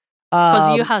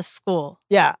 Because you have school.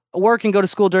 Yeah, work and go to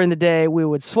school during the day. We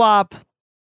would swap.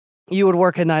 You would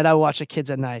work at night. I would watch the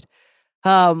kids at night.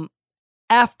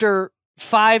 After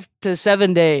 5 to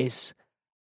 7 days,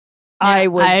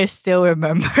 I still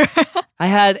remember. I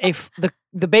had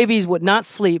the babies would not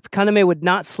sleep. Kaname would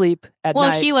not sleep at night.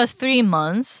 Well, he was 3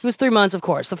 months. It was 3 months, of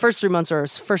course. The first 3 months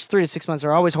first 3 to 6 months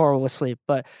are always horrible with sleep,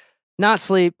 but not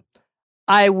sleep.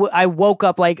 I woke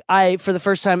up like for the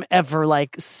first time ever,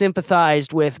 like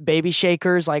sympathized with baby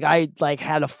shakers. Like I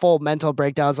had a full mental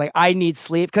breakdown. I was like, I need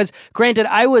sleep. Because granted,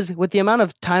 I was, with the amount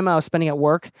of time I was spending at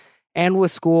work and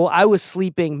with school, I was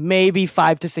sleeping maybe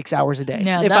 5 to 6 hours a day.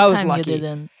 Yeah, if that I was time lucky. You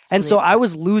didn't And so sleep. I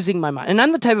was losing my mind. And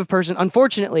I'm the type of person,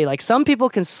 unfortunately, like some people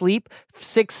can sleep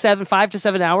 5 to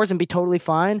 7 hours and be totally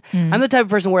fine. I'm the type of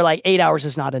person where like 8 hours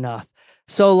is not enough.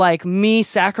 So like me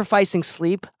sacrificing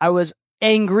sleep, I was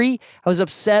angry, I was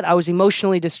upset, I was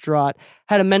emotionally distraught,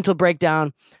 had a mental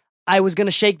breakdown. I was going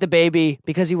to shake the baby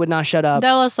because he would not shut up.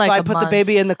 That was like so I a put the month.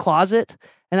 baby in the closet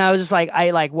and I was just like, I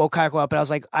like woke Kayako up and I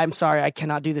was like, I'm sorry, I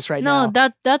cannot do this right now. No,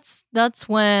 that's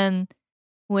when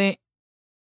we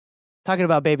Talking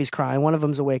about babies crying. One of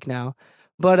them's awake now.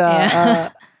 But Yeah.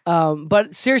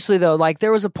 but seriously though, like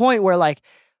there was a point where like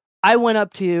I went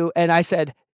up to you and I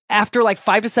said, after like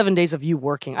 5 to 7 days of you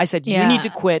working, I said, you need to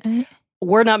quit.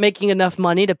 We're not making enough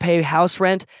money to pay house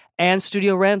rent and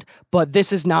studio rent, but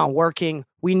this is not working.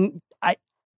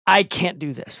 I can't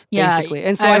do this, basically.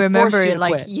 And so I remember forced you to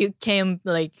like quit. you came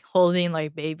like holding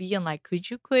like baby and like, could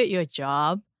you quit your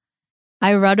job?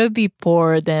 I'd rather be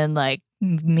poor than like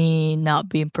me not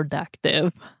being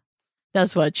productive.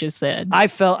 That's what you said.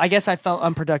 I guess I felt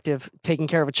unproductive taking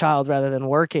care of a child rather than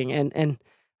working, and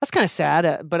that's kind of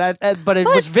sad. But it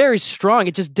was very strong.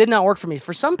 It just did not work for me.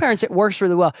 For some parents, it works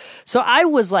really well. So I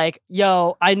was like,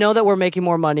 "Yo, I know that we're making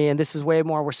more money, and this is way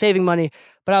more. We're saving money."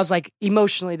 But I was like,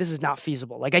 emotionally, this is not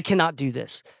feasible. Like, I cannot do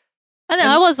this. And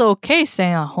I was okay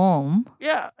staying at home.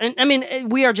 Yeah, and I mean,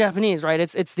 we are Japanese, right?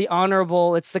 It's the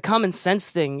honorable, it's the common sense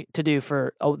thing to do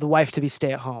for the wife to be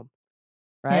stay at home,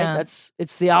 right? Yeah.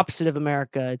 It's the opposite of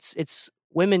America. It's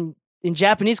women in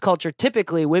Japanese culture.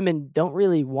 Typically, women don't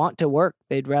really want to work;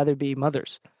 they'd rather be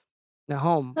mothers at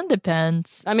home. It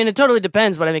depends. I mean, it totally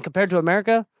depends, but I mean, compared to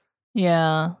America.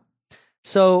 Yeah.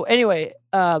 So anyway,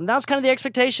 that was kind of the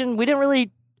expectation. We didn't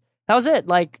really. That was it.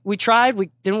 Like we tried,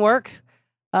 we didn't work.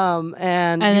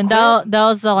 And then that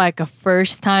was like a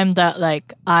first time that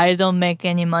like I don't make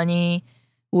any money.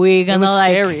 We're it gonna was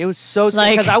like scary. It was so scary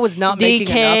like, because I was not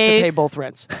making enough to DK pay both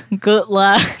rents. good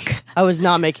luck. I was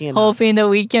not making enough, Hoping that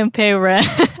we can pay rent.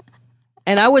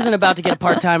 and I wasn't about to get a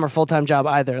part-time or full-time job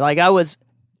either. Like I was.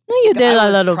 No, you did I a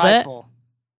was little prideful.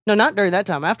 No, not during that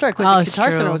time. After I quit bit. the It's Guitar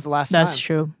true. Center was the last time. That's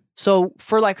true. So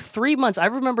for like 3 months, I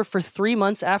remember for 3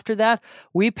 months after that,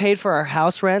 we paid for our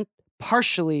house rent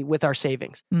partially with our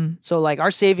savings. So like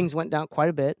our savings went down quite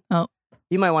a bit. Oh.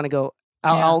 You might want to go.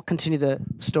 Yeah. I'll continue the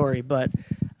story, but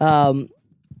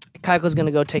Kaiko's going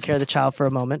to go take care of the child for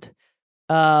a moment.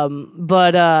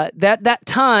 But that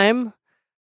time,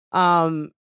 yeah,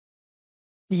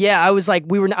 I was like,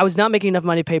 I was not making enough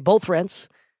money to pay both rents.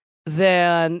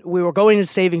 Then we were going into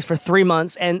savings for 3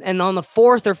 months, and on the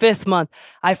 4th or 5th month,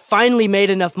 I finally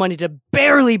made enough money to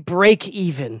barely break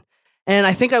even. And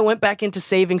I think I went back into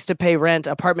savings to pay rent,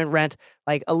 apartment rent,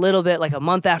 like a little bit, like a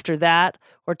month after that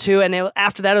or two. And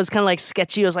after that, it was kind of like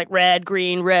sketchy. It was like red,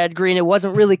 green, red, green. It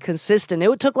wasn't really consistent.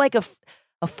 It took like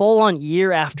a full-on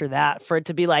year after that for it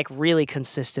to be like really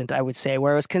consistent, I would say,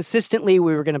 where it was consistently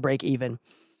we were going to break even.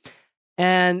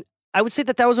 And I would say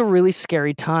that was a really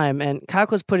scary time. And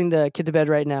Kayako's putting the kid to bed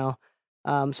right now.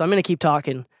 So I'm going to keep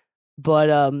talking. But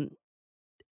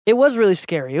it was really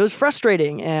scary. It was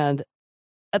frustrating. And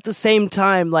at the same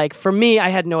time, like for me, I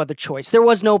had no other choice. There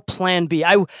was no plan B.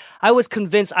 I was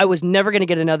convinced I was never going to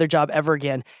get another job ever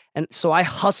again. And so I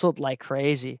hustled like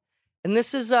crazy. And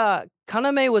this is,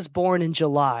 Kaname was born in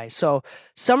July. So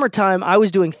summertime, I was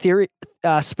doing theory,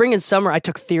 spring and summer, I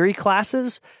took theory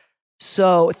classes.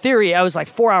 So theory, I was like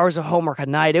 4 hours of homework a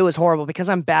night. It was horrible because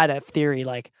I'm bad at theory.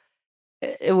 Like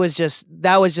it was just,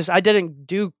 I didn't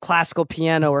do classical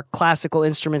piano or classical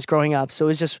instruments growing up. So it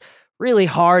was just really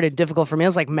hard and difficult for me. It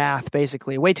was like math,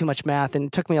 basically, way too much math. And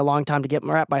it took me a long time to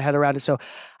wrap my head around it. So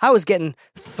I was getting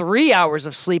 3 hours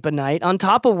of sleep a night on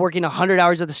top of working 100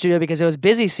 hours at the studio because it was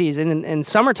busy season and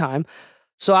summertime.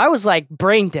 So I was like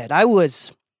brain dead.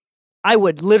 I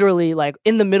would literally, like,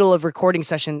 in the middle of recording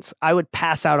sessions, I would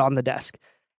pass out on the desk.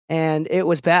 And it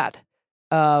was bad.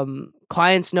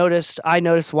 Clients noticed, I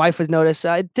noticed, wife was noticed.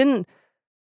 Kayako,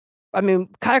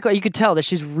 you could tell that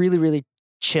she's really, really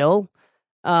chill.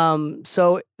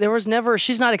 So there was never,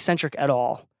 she's not eccentric at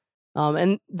all.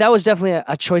 And that was definitely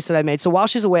a choice that I made. So while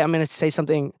she's away, I'm going to say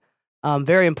something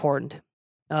very important.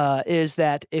 Is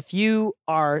that if you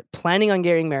are planning on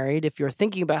getting married, if you're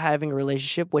thinking about having a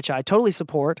relationship, which I totally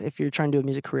support if you're trying to do a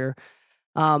music career,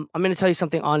 I'm going to tell you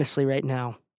something honestly right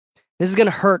now. This is going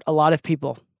to hurt a lot of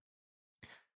people.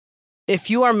 If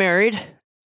you are married,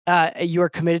 you are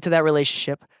committed to that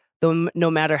relationship, though no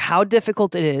matter how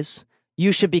difficult it is,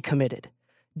 you should be committed.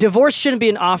 Divorce shouldn't be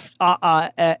an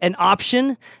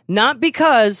option, not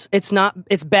because it's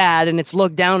bad and it's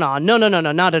looked down on. No,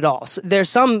 not at all. So there's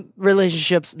some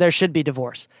relationships there should be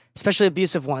divorce, especially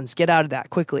abusive ones. Get out of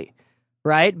that quickly,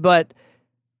 right? But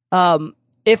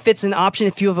if it's an option,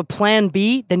 if you have a plan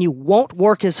B, then you won't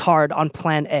work as hard on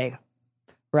plan A,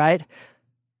 right?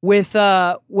 With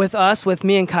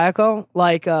me and Kayako,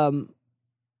 like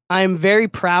I'm very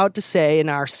proud to say in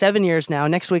our 7 years now,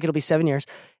 next week it'll be 7 years,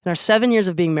 in our 7 years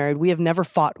of being married, we have never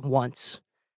fought once.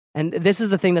 And this is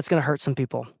the thing that's going to hurt some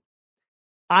people.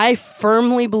 I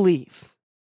firmly believe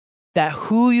that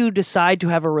who you decide to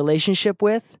have a relationship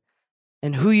with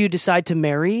and who you decide to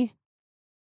marry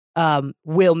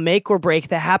will make or break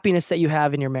the happiness that you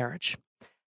have in your marriage.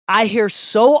 I hear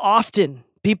so often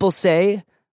people say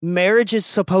marriage is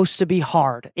supposed to be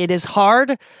hard. It is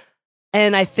hard,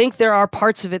 and I think there are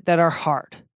parts of it that are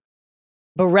hard.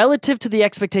 But relative to the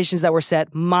expectations that were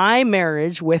set, my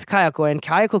marriage with Kayako, and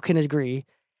Kayako can agree,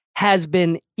 has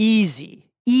been easy,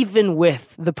 even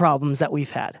with the problems that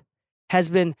we've had. Has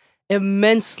been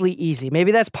immensely easy.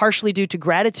 Maybe that's partially due to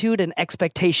gratitude and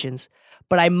expectations,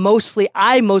 but I mostly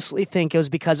think it was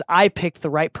because I picked the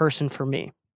right person for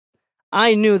me.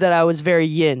 I knew that I was very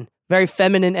yin, very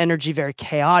feminine energy, very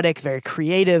chaotic, very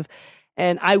creative,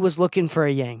 and I was looking for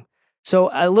a yang. So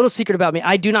a little secret about me,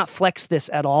 I do not flex this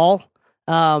at all.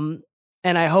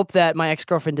 And I hope that my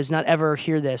ex-girlfriend does not ever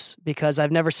hear this because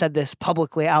I've never said this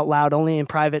publicly out loud, only in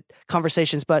private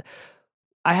conversations. But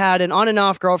I had an on and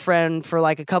off girlfriend for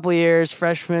like a couple years,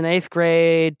 freshman, 8th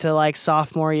grade to like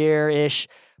sophomore year-ish.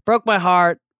 Broke my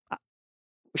heart.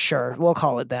 Sure, we'll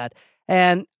call it that.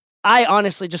 And I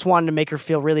honestly just wanted to make her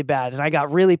feel really bad. And I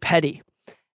got really petty.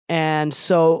 And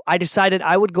so I decided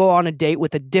I would go on a date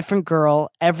with a different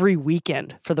girl every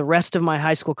weekend for the rest of my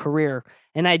high school career.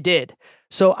 And I did.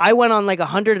 So I went on like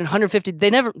 100 and 150. They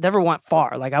never went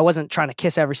far. Like I wasn't trying to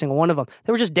kiss every single one of them.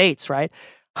 They were just dates, right?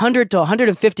 100 to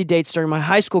 150 dates during my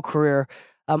high school career.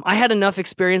 I had enough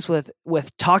experience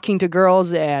with talking to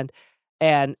girls and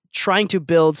trying to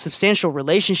build substantial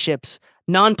relationships,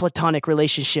 non-platonic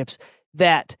relationships,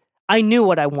 that I knew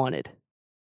what I wanted.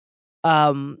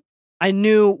 I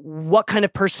knew what kind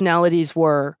of personalities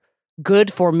were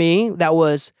good for me,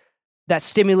 that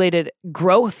stimulated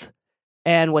growth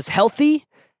and was healthy,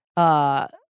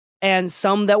 and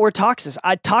some that were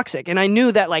toxic. And I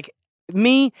knew that, like,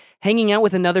 me hanging out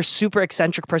with another super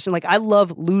eccentric person, like, I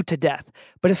love Lou to death.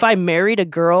 But if I married a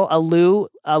girl, a Lou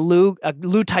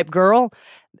type girl,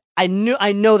 I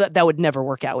know that would never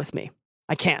work out with me.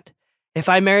 I can't. If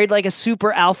I married like a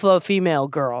super alpha female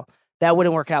girl, that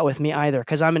wouldn't work out with me either,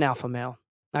 because I'm an alpha male.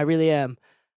 I really am.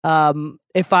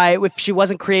 If she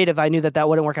wasn't creative, I knew that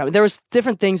wouldn't work out. There was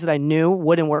different things that I knew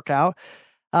wouldn't work out.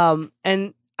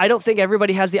 And I don't think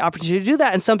everybody has the opportunity to do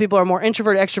that. And some people are more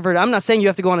introverted, extroverted. I'm not saying you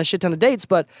have to go on a shit ton of dates,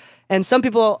 and some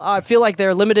people feel like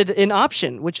they're limited in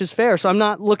option, which is fair. So I'm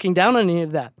not looking down on any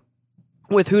of that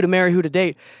with who to marry, who to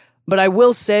date. But I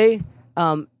will say,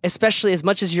 especially as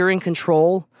much as you're in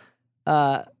control,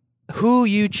 who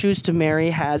you choose to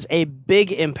marry has a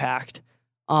big impact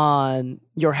on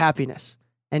your happiness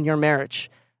and your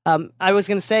marriage. I was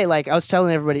going to say, like, I was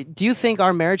telling everybody, do you think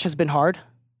our marriage has been hard?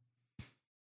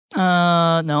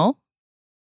 No.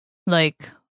 Like,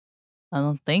 I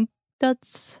don't think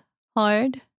that's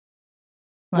hard.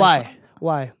 Like,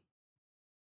 Why?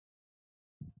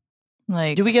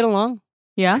 Like, do we get along?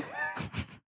 Yeah.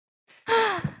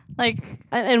 Like,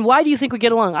 and why do you think we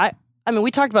get along? I mean,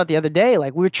 we talked about it the other day.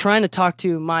 Like, we were trying to talk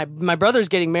to my brother's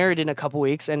getting married in a couple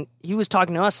weeks, and he was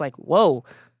talking to us like, "Whoa,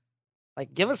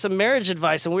 like, give us some marriage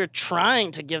advice, and we're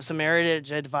trying to give some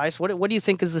marriage advice. What do you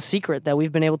think is the secret that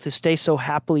we've been able to stay so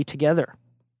happily together?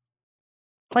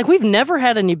 Like, we've never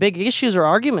had any big issues or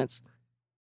arguments.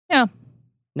 Yeah.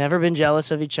 Never been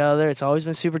jealous of each other. It's always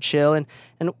been super chill, and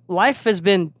life has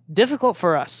been difficult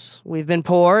for us. We've been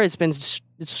poor. It's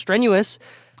strenuous.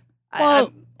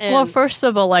 Well, first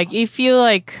of all, like, if you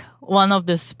like one of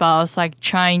the spouse like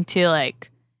trying to like,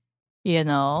 you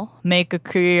know, make a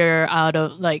career out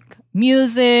of like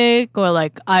music, or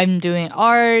like I'm doing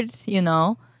art, you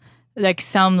know, like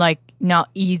some like not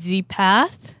easy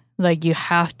path, like you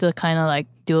have to kind of like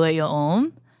do it your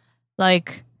own.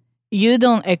 Like, you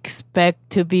don't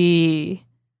expect to be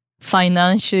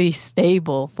financially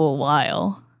stable for a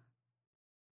while.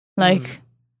 Like,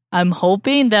 I'm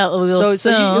hoping that we'll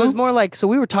soon. It was more like, so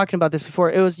we were talking about this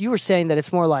before. You were saying that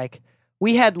it's more like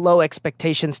we had low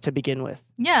expectations to begin with.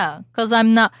 Yeah, because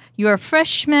you're a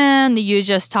freshman, you're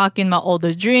just talking about all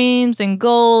the dreams and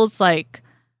goals. Like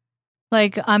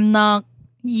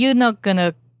you're not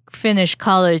gonna finish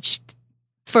college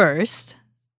first.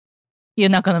 You're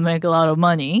not gonna make a lot of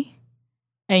money.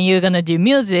 And you're gonna do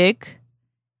music.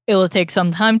 It will take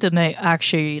some time to make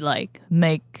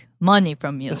money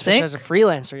from music. Especially as a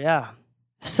freelancer, yeah.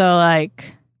 So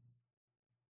like,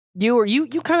 you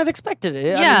kind of expected it.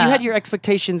 Yeah. I mean, you had your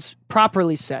expectations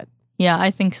properly set. Yeah,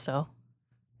 I think so.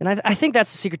 And I think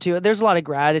that's the secret too. There's a lot of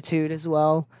gratitude as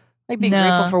well. Like being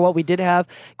grateful for what we did have.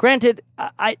 Granted,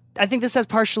 I think this has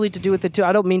partially to do with it too.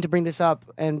 I don't mean to bring this up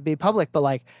and be public, but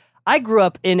like, I grew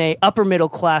up in a upper middle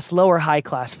class, lower high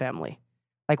class family.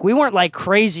 Like, we weren't like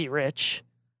crazy rich,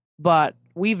 but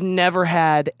we've never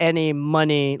had any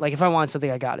money. Like, if I wanted something,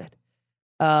 I got it.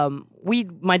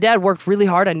 My dad worked really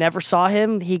hard. I never saw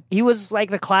him. He was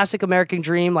like the classic American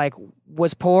dream, like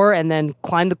was poor and then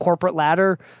climbed the corporate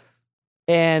ladder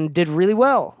and did really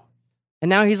well. And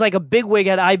now he's like a bigwig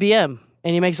at IBM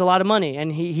and he makes a lot of money.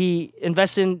 And he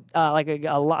invested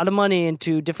a lot of money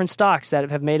into different stocks that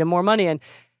have made him more money. And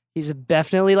he's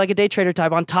definitely like a day trader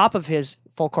type on top of his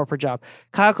full corporate job.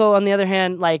 Kayako, on the other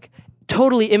hand, like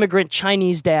totally immigrant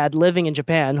Chinese dad living in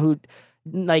Japan who,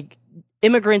 like,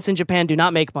 immigrants in Japan do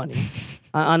not make money,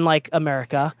 unlike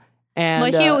America.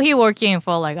 And but he working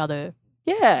for like other.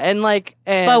 Yeah,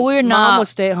 but we're mom not. was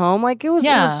stay at home. Like, it was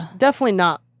definitely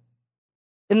not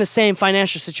in the same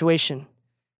financial situation.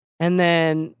 And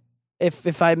then,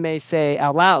 if I may say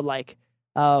out loud, like,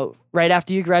 right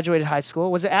after you graduated high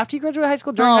school. Was it after you graduated high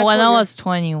school? During high school? When I was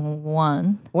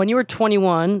 21. When you were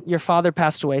 21, your father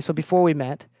passed away. So before we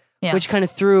met, Yeah. which kind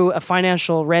of threw a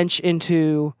financial wrench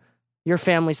into your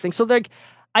family's thing. So like,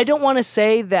 I don't want to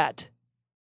say that.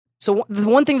 So the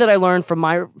one thing that I learned from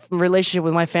my relationship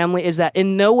with my family is that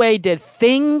in no way did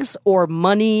things or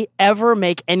money ever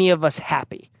make any of us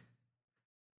happy.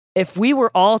 If we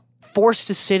were all forced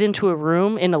to sit into a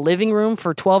room, in a living room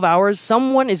for 12 hours,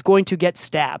 someone is going to get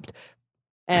stabbed.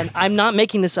 And I'm not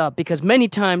making this up because many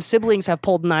times siblings have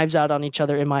pulled knives out on each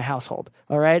other in my household.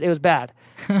 All right? It was bad.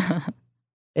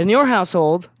 In your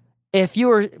household, if you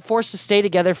were forced to stay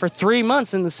together for 3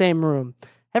 months in the same room,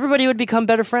 everybody would become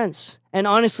better friends. And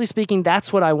honestly speaking,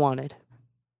 that's what I wanted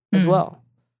as well.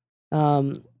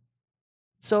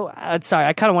 So, sorry,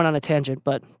 I kind of went on a tangent,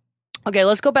 but okay,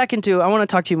 let's go back into, I want to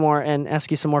talk to you more and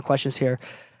ask you some more questions here.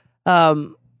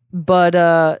 Okay,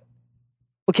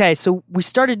 so we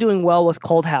started doing well with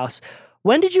Cold House.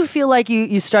 When did you feel like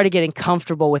you started getting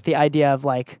comfortable with the idea of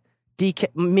like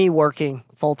me working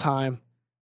full time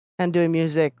and doing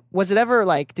music? Was it ever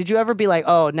like, did you ever be like,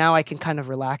 oh, now I can kind of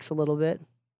relax a little bit?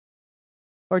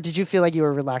 Or did you feel like you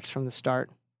were relaxed from the start?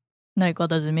 Like, what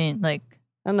does it mean? Like,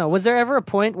 I don't know. Was there ever a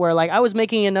point where like I was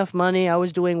making enough money, I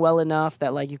was doing well enough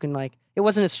that like you can like, it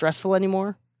wasn't as stressful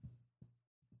anymore?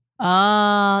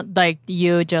 Like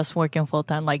you just working full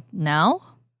time like now?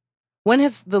 When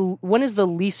is the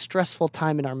least stressful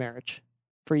time in our marriage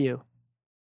for you?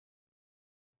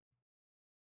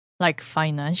 Like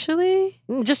financially?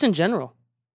 Just in general.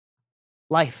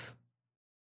 Life.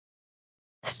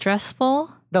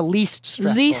 Stressful? The least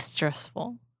stressful. Least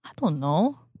stressful. I don't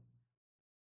know.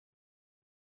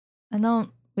 I don't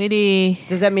really.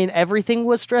 Does that mean everything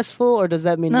was stressful, or does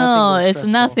that mean no? Nothing was It's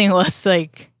stressful? nothing was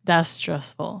like that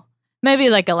stressful. Maybe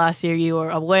like last year you were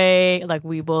away, like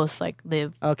we both like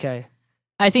live. Okay.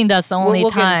 I think that's the only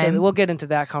time. We'll get into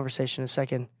that conversation in a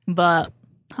second. But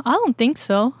I don't think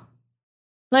so.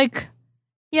 Like,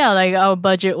 yeah, like our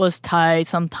budget was tight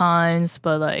sometimes,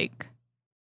 but like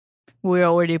we're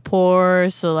already poor,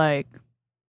 so like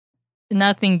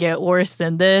nothing get worse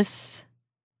than this,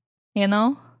 you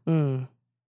know?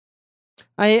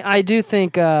 I do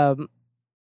think I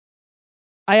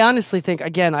honestly think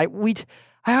again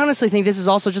I honestly think this is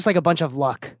also just like a bunch of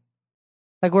luck.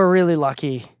 Like, we're really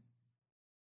lucky.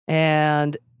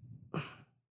 And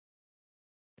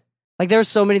like, there were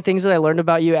so many things that I learned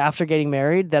about you after getting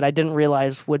married that I didn't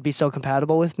realize would be so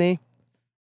compatible with me.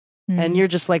 And you're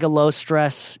just like a low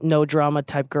stress, no drama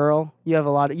type girl. You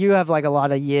have like a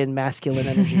lot of yin masculine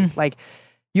energy. Like,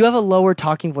 you have a lower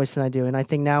talking voice than I do, and I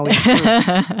think now we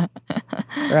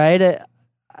right?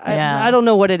 I don't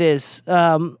know what it is.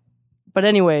 But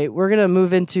anyway, we're going to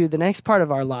move into the next part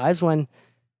of our lives when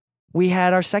we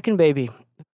had our second baby.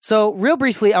 So real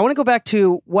briefly, I want to go back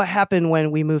to what happened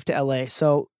when we moved to LA.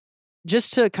 So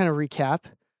just to kind of recap,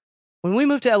 when we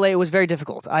moved to LA, it was very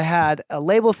difficult. I had a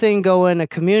label thing going, a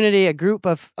community, a group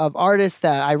of artists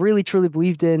that I really, truly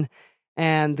believed in.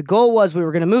 And the goal was we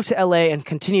were going to move to LA and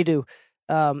continue to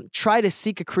try to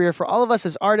seek a career for all of us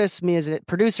as artists, me as a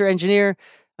producer, engineer,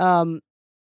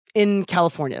 in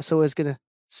California. So it was going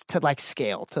to like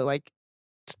scale, to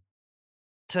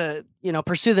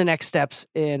pursue the next steps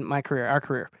in my career,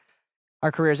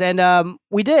 our careers. And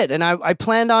we did. And I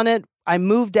planned on it. I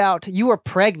moved out. You were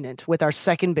pregnant with our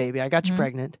second baby. I got you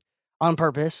pregnant on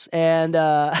purpose. And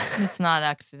it's not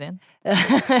accident.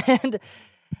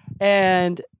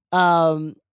 and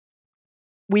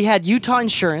we had Utah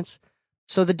insurance.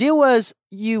 So the deal was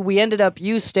we ended up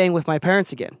staying with my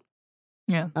parents again.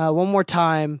 Yeah. One more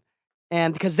time.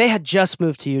 And because they had just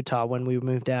moved to Utah when we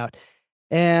moved out.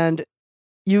 And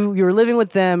you were living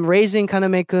with them, raising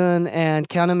Kaname-kun and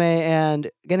Kaname, and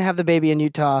gonna have the baby in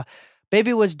Utah.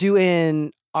 Baby was due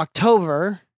in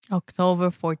October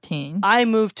 14th. I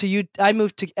moved to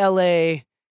LA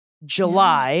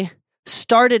July.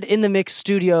 Started in the Mix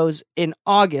Studios in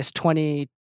August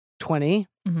 2020.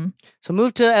 So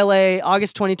moved to LA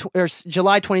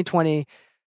July 2020.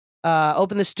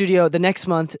 Opened the studio the next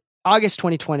month, August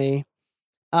 2020,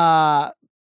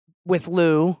 with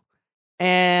Lou,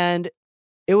 and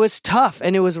it was tough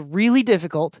and it was really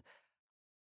difficult.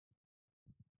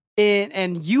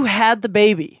 And you had the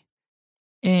baby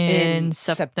in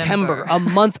September, a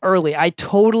month early. I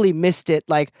totally missed it.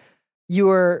 Like, you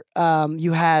were,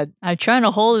 you had. I'm trying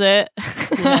to hold it.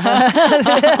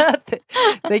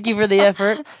 Thank you for the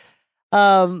effort.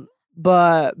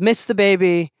 But missed the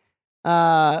baby.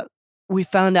 We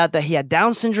found out that he had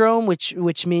Down syndrome,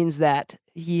 which means that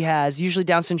usually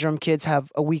Down syndrome kids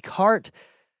have a weak heart.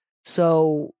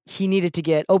 So he needed to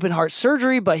get open heart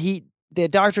surgery, but the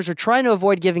doctors are trying to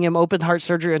avoid giving him open heart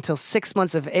surgery until 6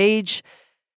 months of age.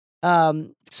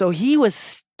 So he was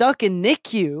stuck in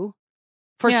NICU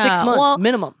for 6 months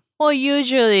minimum. Well,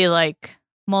 usually, like,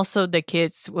 most of the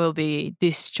kids will be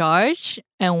discharged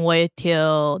and wait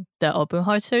till the open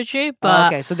heart surgery. But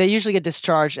okay, so they usually get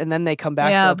discharged and then they come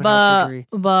back for open heart surgery.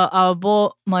 But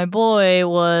my boy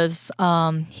was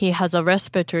he has a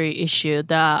respiratory issue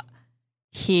that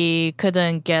he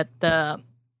couldn't get the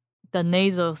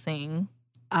nasal thing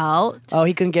out. Oh,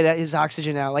 he couldn't get his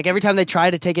oxygen out. Like, every time they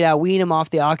tried to take it out, wean him off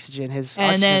the oxygen, his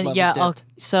oxygen levels dipped.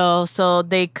 So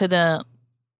they couldn't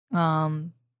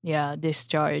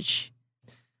discharge.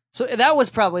 So that was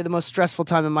probably the most stressful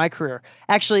time in my career.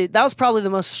 Actually, that was probably the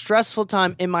most stressful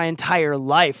time in my entire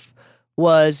life,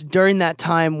 was during that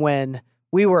time when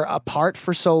we were apart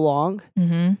for so long.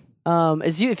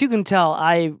 If you can tell,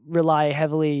 I rely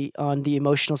heavily on the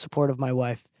emotional support of my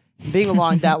wife. Being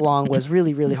along that long was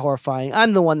really, really horrifying.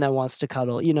 I'm the one that wants to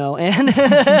cuddle, and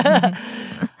that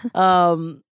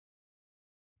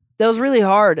was really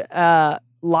hard.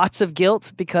 Lots of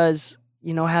guilt because,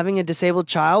 having a disabled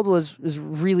child was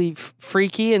really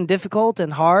freaky and difficult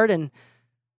and hard. And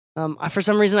for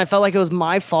some reason, I felt like it was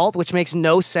my fault, which makes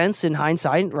no sense in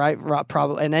hindsight, right?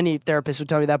 Probably, and any therapist would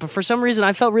tell me that. But for some reason,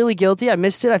 I felt really guilty. I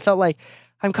missed it. I felt like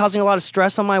I'm causing a lot of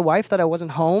stress on my wife that I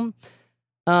wasn't home.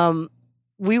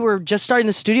 We were just starting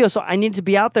the studio, so I needed to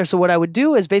be out there. So what I would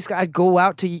do is basically I'd go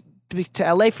out to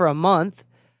LA for a month,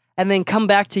 and then come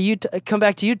back to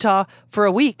Utah for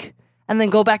a week, and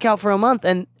then go back out for a month.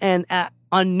 And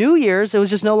on New Year's, it was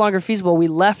just no longer feasible. We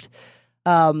left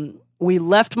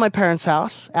my parents'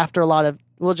 house after a lot of,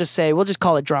 we'll just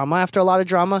call it drama. After a lot of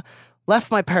drama, left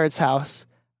my parents' house.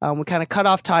 We kind of cut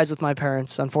off ties with my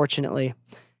parents, unfortunately,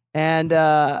 and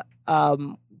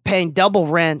paying double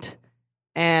rent.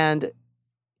 And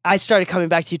I started coming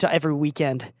back to Utah every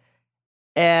weekend.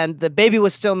 And the baby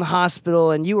was still in the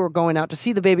hospital, and you were going out to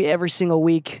see the baby every single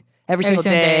week, every single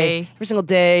day.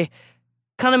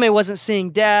 Kaname wasn't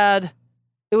seeing dad.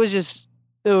 It was just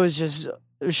a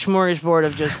smorgasbord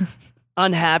of just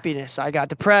unhappiness. I got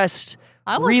depressed.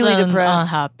 I wasn't really depressed.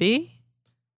 Unhappy.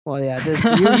 Well,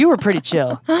 yeah, you were pretty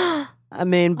chill. I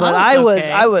mean, but I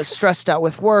was stressed out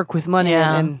with work, with money,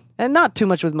 and not too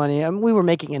much with money. I mean, we were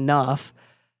making enough,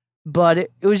 but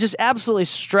it was just absolutely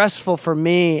stressful for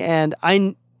me. And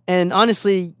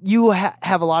honestly, you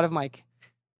have a lot of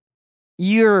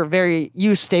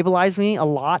you stabilize me a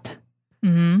lot.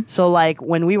 Mm-hmm. So like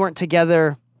when we weren't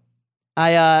together,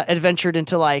 I adventured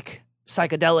into like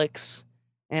psychedelics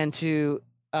and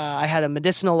I had a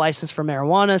medicinal license for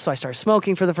marijuana. So I started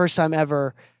smoking for the first time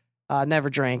ever. Never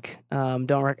drank.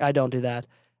 I don't do that.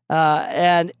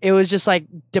 And it was just like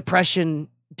depression.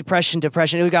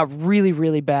 It got really,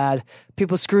 really bad.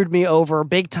 People screwed me over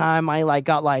big time. I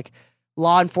got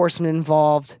law enforcement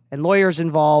involved and lawyers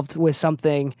involved with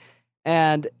something.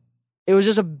 And it was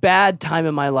just a bad time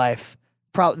in my life.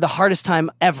 Probably the hardest time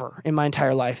ever in my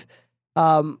entire life.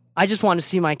 I just wanted to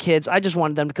see my kids. I just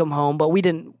wanted them to come home, but we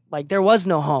didn't, there was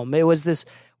no home. It was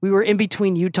we were in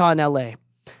between Utah and LA.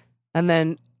 And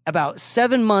then about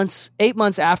 8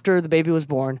 months after the baby was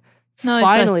born, No,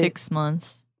 finally, it's 6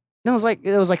 months. No, it was like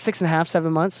 6.5,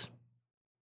 7 months.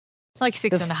 Like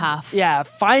 6.5. Yeah,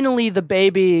 finally the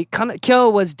baby, Kyo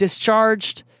was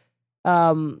discharged.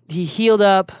 He healed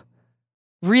up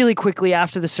really quickly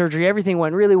after the surgery. Everything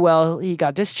went really well. He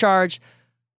got discharged.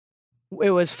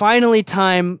 It was finally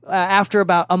time after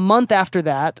about a month after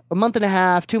that, a month and a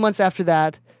half, 2 months after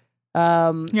that.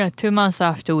 2 months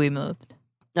after we moved.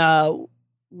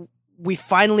 We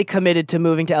finally committed to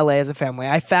moving to LA as a family.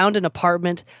 I found an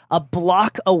apartment a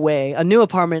new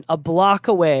apartment a block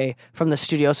away from the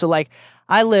studio. So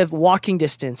I live walking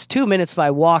distance, 2 minutes by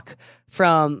walk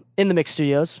from In the Mix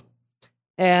Studios.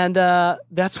 And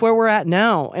that's where we're at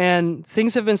now. And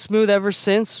things have been smooth ever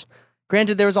since.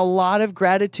 Granted, there was a lot of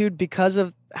gratitude because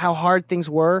of how hard things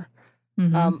were.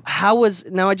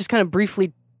 Mm-hmm. Now I just kind of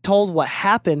briefly told what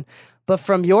happened, but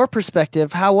from your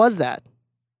perspective, how was that?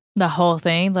 The whole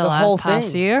thing, the whole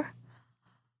past thing. year?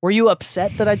 Were you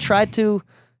upset that I tried to,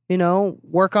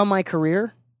 work on my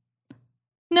career?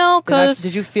 No, because...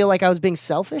 Did you feel like I was being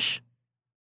selfish?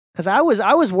 Because I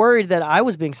was worried that I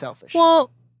was being selfish. Well,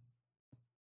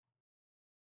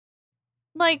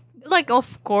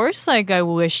 of course, I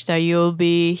wish that you'll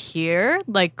be here,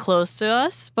 close to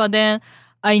us. But then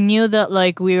I knew that,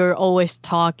 we were always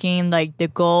talking, the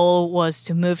goal was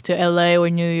to move to LA or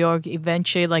New York,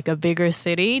 eventually, a bigger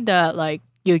city that,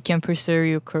 you can pursue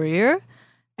your career.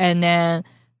 And then,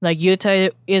 Utah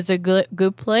is a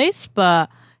good place,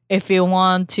 but if you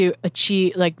want to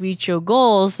achieve, reach your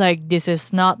goals, this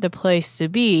is not the place to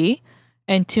be.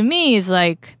 And to me, it's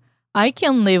I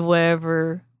can live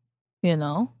wherever, I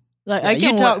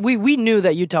can Utah, we knew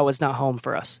that Utah was not home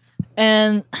for us.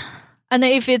 And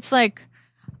if it's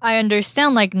I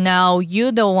understand now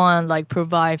you the one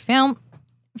provide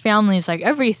families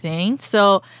everything.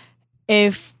 So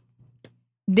if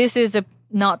this is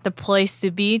not the place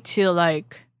to be to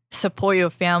support your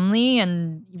family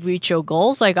and reach your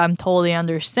goals, I'm totally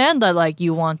understand that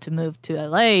you want to move to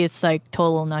LA. It's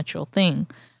total natural thing.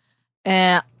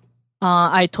 And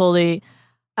I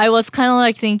was kind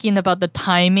of thinking about the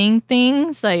timing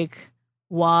things,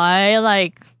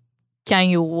 why can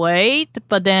you wait?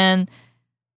 But then,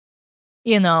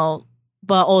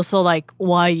 but also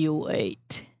why you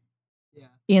wait?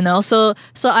 Yeah. So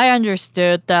I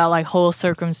understood that whole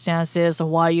circumstances of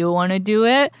why you want to do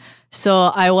it.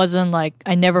 So I wasn't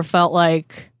I never felt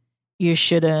you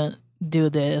shouldn't do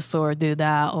this or do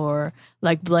that or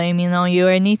blaming on you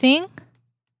or anything.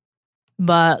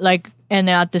 But and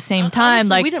at the same time,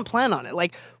 honestly, we didn't plan on it.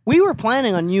 We were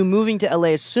planning on you moving to LA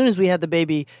as soon as we had the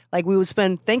baby. We would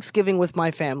spend Thanksgiving with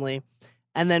my family,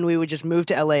 and then we would just move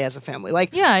to LA as a family. We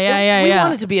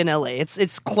wanted to be in LA.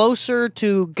 It's closer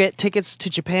to get tickets to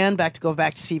Japan, go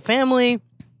back to see family.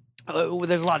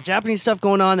 There's a lot of Japanese stuff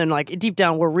going on, and deep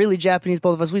down, we're really Japanese.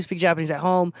 Both of us, we speak Japanese at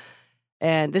home,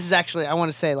 and this is actually, I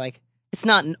want to say, it's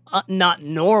not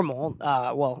normal.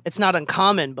 Well, it's not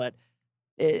uncommon, but.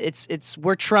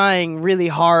 We're trying really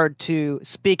hard to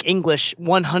speak English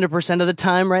 100% of the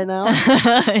time right now.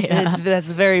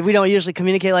 We don't usually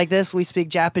communicate like this. We speak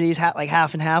Japanese half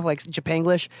and half,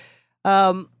 Japanglish.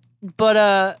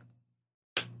 But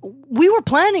we were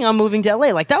planning on moving to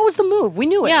LA. That was the move. We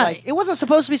knew it. Yeah. It wasn't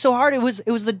supposed to be so hard. It was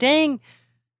the dang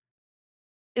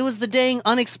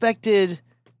unexpected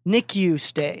NICU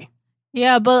stay.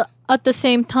 Yeah, but at the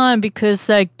same time, because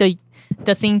the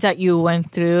things that you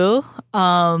went through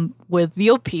with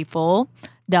your people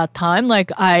that time,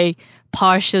 I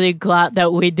partially glad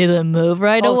that we didn't move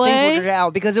right away. Things worked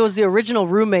out because it was the original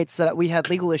roommates that we had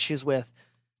legal issues with,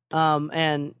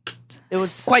 and it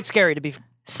was quite scary to be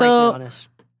frankly honest.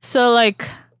 So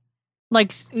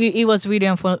it was really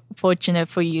unfortunate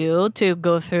for you to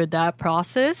go through that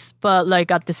process, but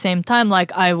at the same time,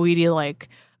 I really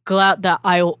glad that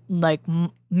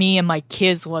me and my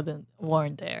kids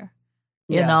weren't there,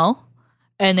 you know?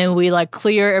 And then we like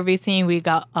clear everything. We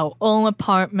got our own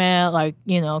apartment, like,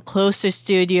 you know, close to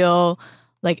studio.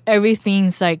 Like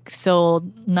everything's like so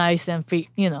nice and free,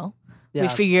 you know. We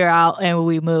figure out and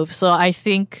we move. So I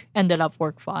think ended up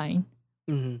work fine.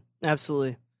 Mm-hmm.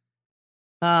 Absolutely.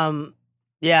 We're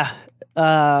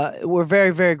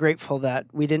very, very grateful that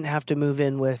we didn't have to move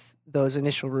in with those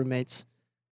initial roommates.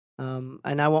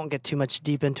 And I won't get too much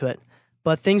deep into it,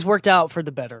 but things worked out for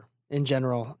the better in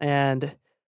general. And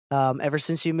ever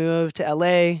since you moved to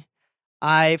LA,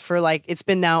 it's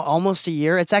been now almost a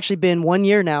year. It's actually been 1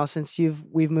 year now since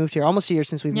we've moved here. Almost a year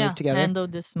since we've moved together. End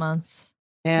of this month.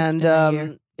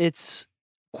 And it's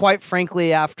quite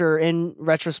frankly, in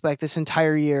retrospect, this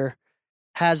entire year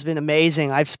has been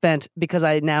amazing. Because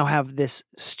I now have this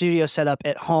studio set up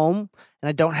at home and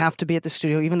I don't have to be at the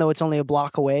studio, even though it's only a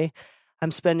block away.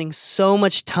 I'm spending so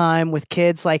much time with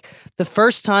kids. Like the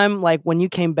first time, like when you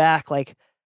came back, like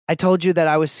I told you that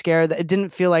I was scared that it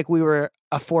didn't feel like we were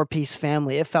a 4-piece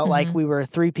family. It felt like we were a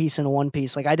 3-piece and a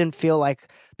 1-piece. Like I didn't feel like,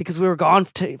 because we were gone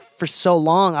for so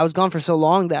long. I was gone for so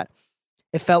long that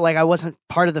it felt like I wasn't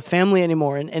part of the family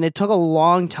anymore. And it took a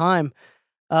long time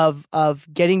of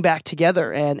getting back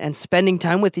together and spending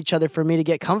time with each other for me to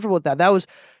get comfortable with that. That was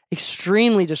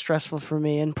extremely distressful for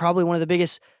me and probably one of the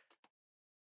biggest.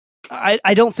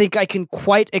 I don't think I can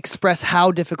quite express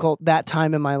how difficult that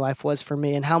time in my life was for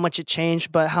me and how much it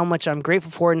changed, but how much I'm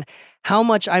grateful for and how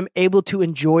much I'm able to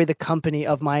enjoy the company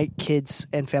of my kids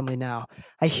and family now.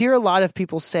 I hear a lot of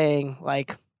people saying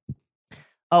like,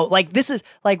 oh, like this is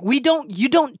like you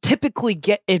don't typically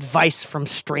get advice from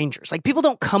strangers. Like people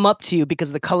don't come up to you because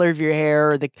of the color of your hair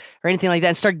or anything like that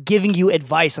and start giving you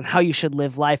advice on how you should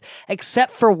live life,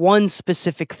 except for one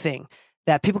specific thing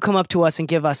that people come up to us and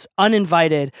give us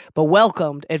uninvited but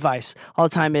welcomed advice all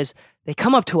the time is they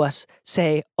come up to us,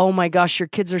 say, oh my gosh, your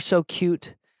kids are so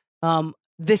cute.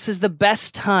 This is the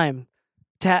best time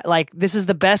this is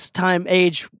the best time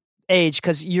age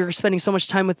because you're spending so much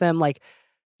time with them. Like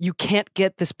you can't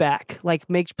get this back. Like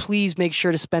please make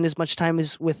sure to spend as much time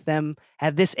with them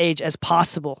at this age as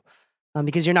possible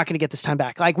because you're not going to get this time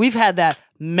back. Like we've had that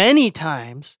many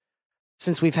times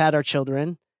since we've had our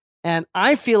children. And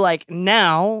I feel like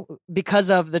now, because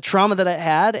of the trauma that I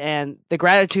had and the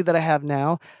gratitude that I have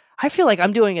now, I feel like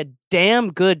I'm doing a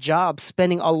damn good job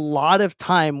spending a lot of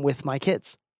time with my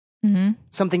kids. Mm-hmm.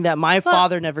 Something that my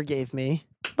father never gave me.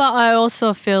 But I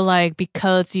also feel like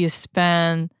because you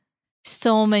spend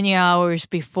so many hours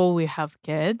before we have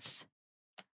kids,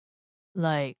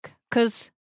 like, because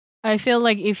I feel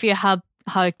like if you had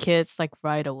kids like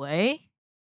right away,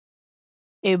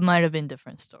 it might have been a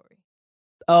different story.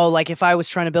 Oh, like if I was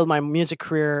trying to build my music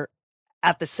career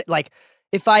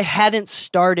if I hadn't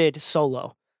started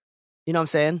solo, you know what I'm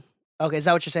saying? Okay, is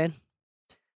that what you're saying?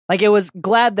 Like it was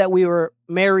glad that we were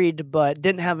married, but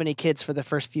didn't have any kids for the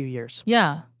first few years.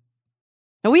 Yeah.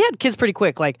 And we had kids pretty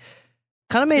quick. Like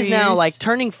Kaname's now like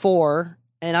turning 4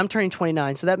 and I'm turning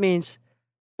 29. So that means.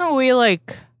 No, we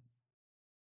like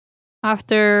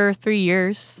after 3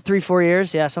 years. 3-4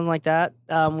 years. Yeah, something like that.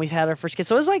 We've had our first kid.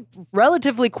 So it was like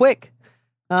relatively quick.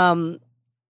 Again,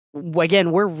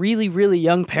 we're really, really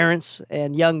young parents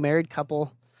and young married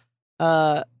couple.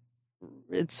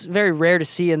 It's very rare to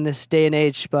see in this day and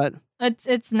age, but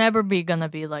it's never gonna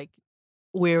be like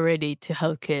we're ready to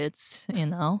have kids, you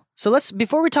know? So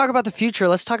before we talk about the future,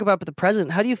 let's talk about the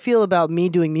present. How do you feel about me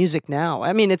doing music now?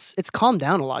 I mean, it's calmed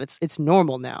down a lot. It's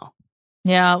normal now.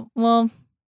 Yeah, well,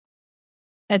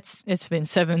 it's been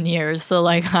 7 years, so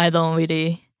like I don't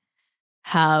really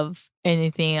have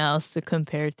anything else to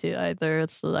compare to either.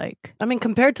 It's like, I mean,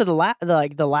 compared to the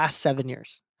last 7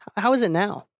 years, how is it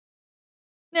now?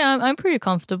 Yeah, I'm pretty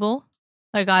comfortable.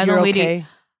 Like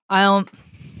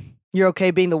You're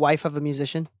okay being the wife of a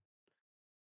musician?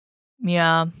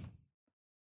 Yeah.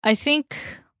 I think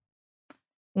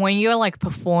when you're like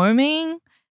performing,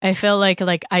 I feel like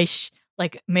I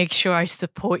make sure I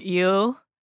support you.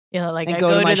 You know, like I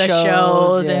go to the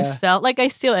shows and stuff. Like I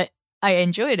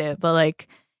enjoyed it, but like,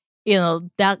 you know,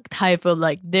 that type of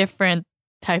like different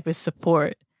type of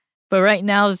support. But right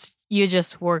now, you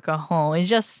just work at home. It's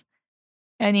just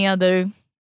any other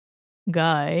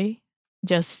guy.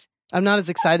 I'm not as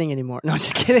exciting anymore. No,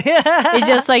 just kidding. It's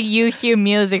just like you hear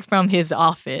music from his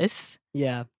office.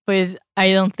 Yeah. But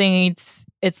I don't think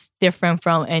it's different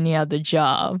from any other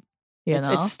job.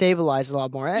 It's stabilized a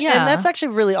lot more. Yeah. And that's actually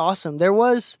really awesome. There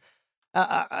was,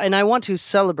 and I want to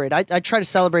celebrate. I try to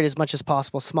celebrate as much as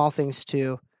possible, small things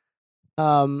too.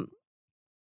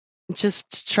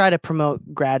 Just try to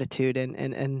promote gratitude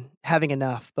and having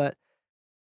enough. But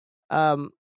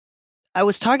I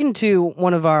was talking to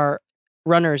one of our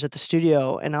runners at the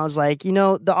studio, and I was like,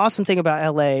 the awesome thing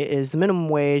about LA is the minimum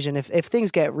wage, and if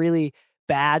things get really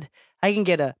bad, I can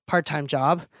get a part-time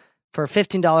job for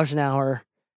 $15 an hour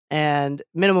and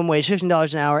minimum wage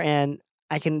 $15 an hour, and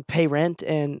I can pay rent,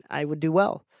 and I would do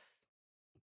well.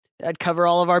 I'd cover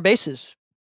all of our bases.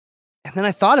 And then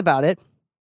I thought about it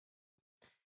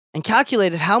and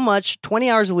calculated how much 20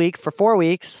 hours a week for 4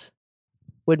 weeks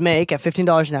would make at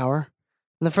 $15 an hour.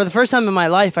 And then for the first time in my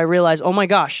life, I realized, oh my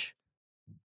gosh,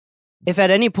 if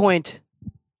at any point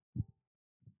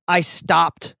I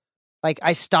stopped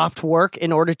work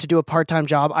in order to do a part-time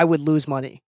job, I would lose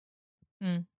money.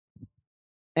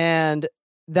 And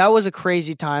that was a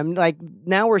crazy time. Like,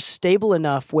 now we're stable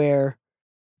enough where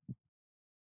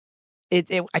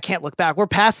I can't look back. We're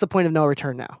past the point of no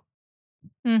return now.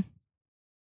 And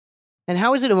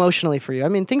how is it emotionally for you? I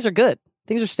mean, things are good.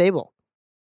 Things are stable.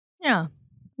 Yeah,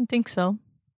 I think so.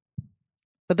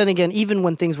 But then again, even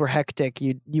when things were hectic,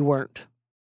 you weren't.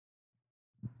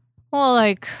 Well,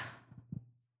 like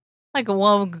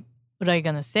what would I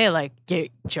gonna say? Like,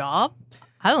 get job?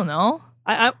 I don't know.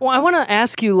 I want to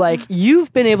ask you, like,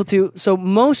 you've been able to. So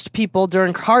most people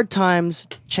during hard times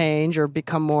change or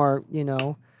become more,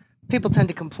 people tend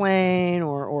to complain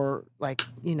or like,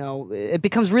 it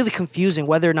becomes really confusing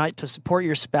whether or not to support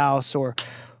your spouse or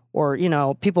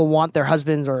people want their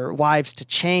husbands or wives to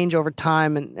change over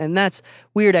time. And that's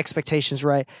weird expectations,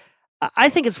 right? I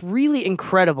think it's really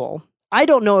incredible. I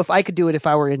don't know if I could do it if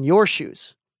I were in your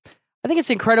shoes. I think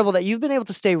it's incredible that you've been able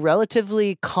to stay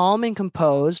relatively calm and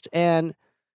composed and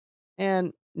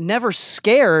never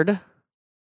scared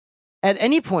at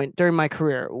any point during my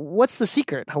career. What's the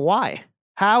secret? Why?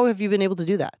 How have you been able to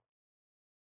do that?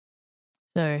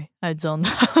 Sorry, I zoned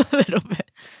out a little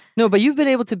bit. No, but you've been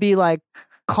able to be like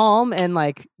calm and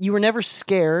like you were never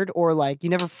scared or like you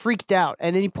never freaked out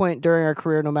at any point during our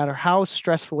career, no matter how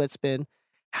stressful it's been.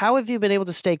 How have you been able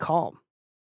to stay calm?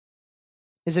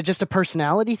 Is it just a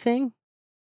personality thing?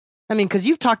 I mean, because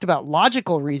you've talked about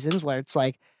logical reasons where it's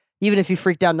like, even if you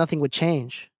freaked out, nothing would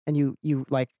change. And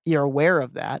you're aware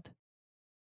of that.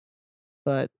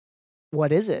 But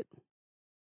what is it?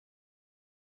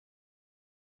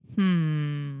 I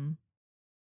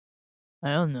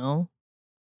don't know.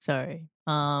 Sorry.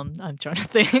 I'm trying to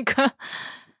think.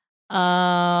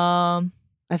 I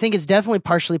think it's definitely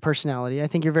partially personality. I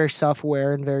think you're very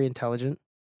self-aware and very intelligent.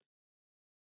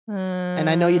 And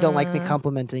I know you don't like me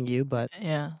complimenting you, but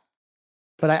yeah.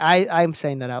 But I'm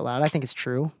saying that out loud. I think it's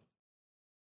true.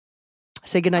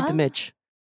 Say goodnight to Mitch.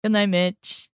 Good night,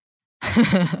 Mitch.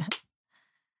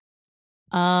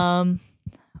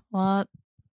 What?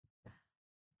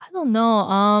 I don't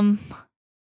know.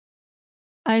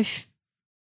 I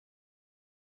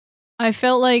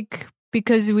felt like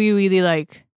because we really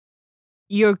like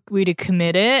you're really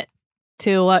committed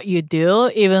to what you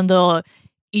do, even though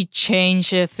it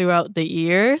changes throughout the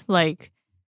year. Like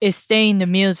it's staying the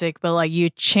music, but like you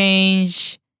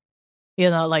change.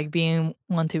 Like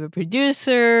want to be a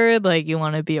producer, like you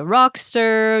want to be a rock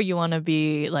star, you want to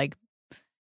be like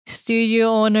studio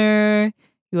owner,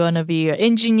 you want to be an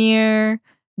engineer.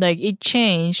 Like it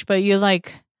changed, but you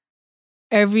like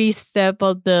every step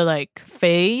of the like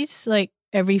phase, like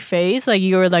every phase, like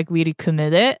you're like really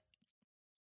committed.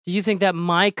 Do you think that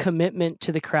my commitment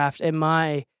to the craft and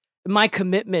my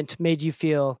commitment made you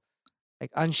feel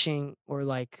like unshin or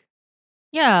like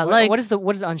what is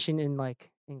unshin in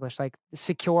like English, like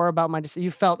secure about my decision?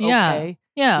 You felt okay.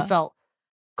 Yeah. You felt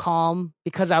calm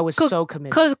because I was so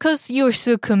committed. Because you were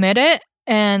so committed,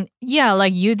 and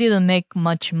like you didn't make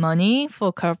much money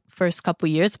for first couple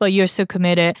years, but you're so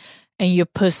committed, and you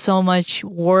put so much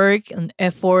work and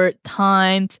effort,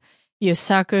 time. You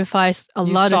sacrificed a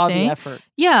lot of things. You saw the effort.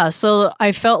 Yeah, so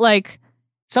I felt like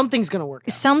something's gonna work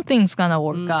out. Something's gonna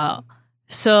work out.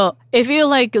 So if you're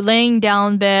like laying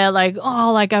down bed, like,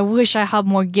 oh, like I wish I had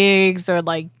more gigs or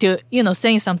like do,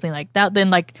 saying something like that, then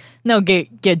like, no, get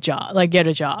a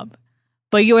job.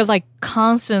 But you were like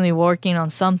constantly working on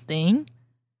something,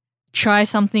 try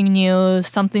something new,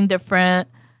 something different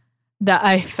that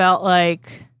I felt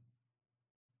like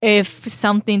if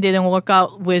something didn't work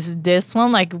out with this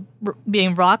one, like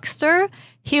being rockstar,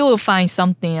 he will find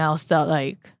something else that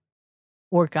like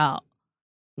work out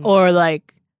or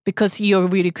like, because you're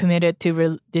really committed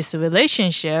to this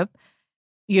relationship,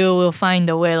 you will find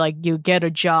a way, like you get a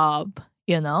job,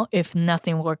 if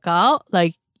nothing work out,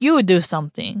 like you would do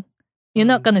something. You're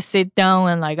not going to sit down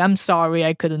and like, I'm sorry,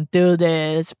 I couldn't do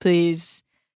this. Please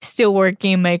still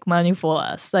working, make money for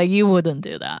us. Like you wouldn't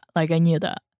do that. Like I knew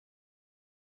that.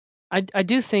 I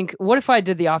do think, what if I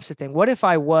did the opposite thing? What if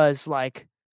I was like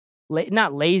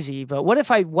not lazy, but what if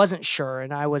I wasn't sure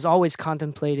and I was always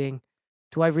contemplating,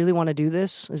 do I really want to do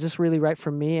this? Is this really right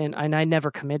for me? And I never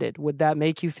committed. Would that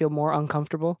make you feel more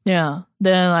uncomfortable? Yeah.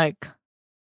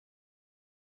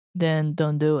 Then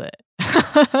don't do it.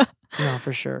 No,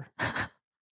 for sure.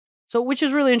 So, which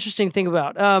is really interesting to think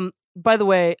about. By the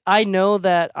way, I know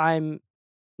that I'm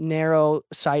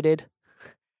narrow-sighted,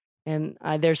 and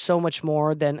there's so much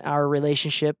more than our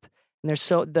relationship. And there's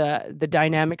the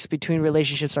dynamics between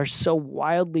relationships are so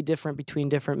wildly different between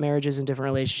different marriages and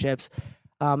different relationships.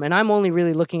 And I'm only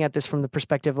really looking at this from the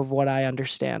perspective of what I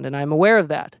understand, and I'm aware of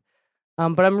that.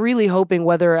 But I'm really hoping,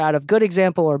 whether out of good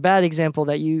example or bad example,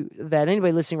 that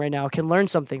anybody listening right now can learn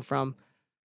something from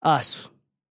us,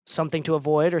 something to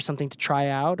avoid or something to try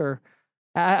out. Or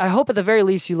I hope at the very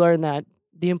least you learn that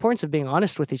the importance of being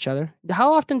honest with each other.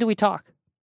 How often do we talk?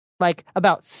 Like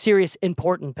about serious,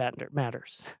 important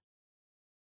matters.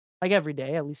 Like every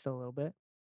day, at least a little bit.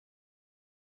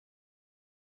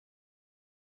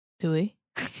 Do we?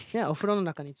 Yeah, お風呂の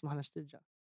中にいつも話してるじゃん。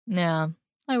 Yeah.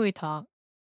 We talk.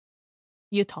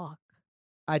 You talk.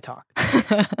 I talk.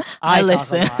 I talk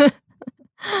listen. a lot.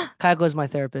 Kayako is my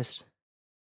therapist.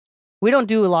 We don't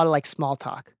do a lot of like small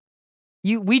talk.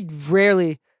 We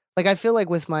rarely, like, I feel like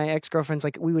with my ex-girlfriends,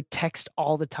 like we would text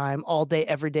all the time, all day,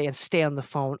 every day, and stay on the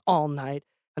phone all night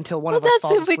until one of us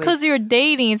falls That's asleep. because you're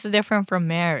dating. It's different from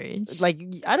marriage. Like,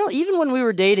 even when we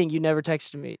were dating, you never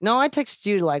texted me. No, I texted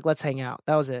you like, let's hang out.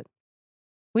 That was it.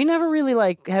 We never really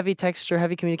like heavy text or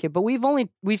heavy communicate, but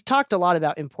we've talked a lot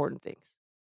about important things.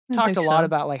 Talked a lot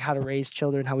about like how to raise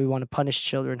children, how we want to punish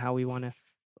children, how we want to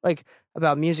like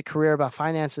about music career, about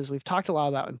finances. We've talked a lot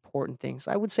about important things.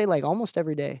 I would say like almost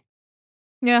every day.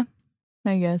 Yeah,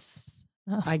 I guess.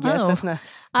 I guess that's not.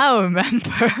 I don't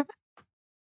remember.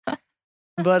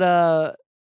 But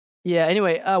yeah.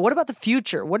 Anyway, what about the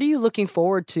future? What are you looking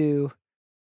forward to?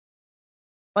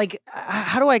 Like,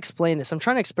 how do I explain this? I'm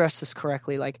trying to express this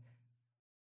correctly. Like,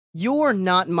 you're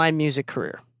not my music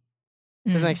career.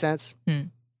 Does that make sense?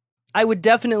 I would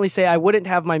definitely say I wouldn't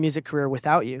have my music career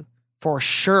without you, for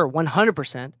sure,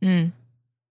 100%.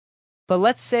 But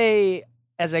let's say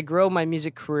as I grow my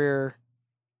music career,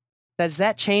 does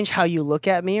that change how you look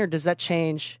at me, or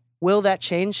will that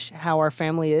change how our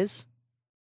family is?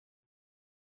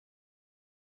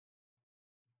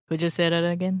 Could you say that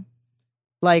again?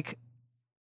 Like,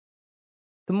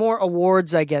 the more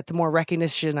awards I get, the more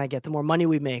recognition I get, the more money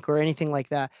we make, or anything like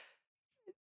that.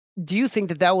 Do you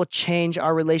think that will change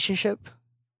our relationship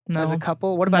as a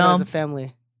couple? What about as a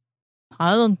family?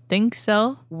 I don't think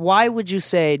so. Why would you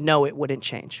say no, it wouldn't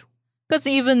change? Because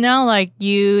even now, like,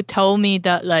 you told me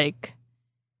that, like,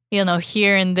 you know,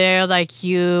 here and there, like,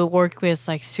 you work with,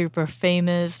 like, super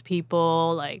famous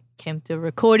people, like, came to a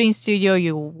recording studio,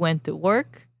 you went to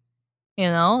work, you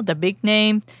know, the big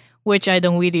name, which I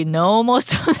don't really know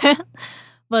most of them.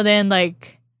 But then,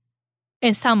 like,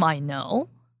 and some I know.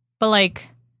 But, like,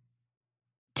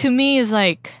 to me, it's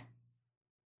like,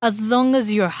 as long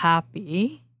as you're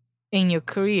happy in your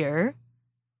career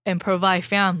and provide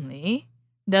family,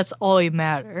 that's all it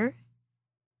matters.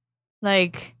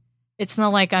 Like, it's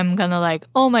not like I'm gonna like,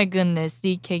 oh my goodness,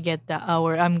 DK get that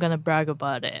hour, I'm gonna brag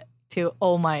about it to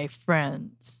all my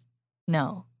friends.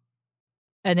 No.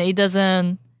 And it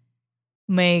doesn't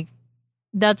make,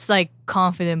 that's like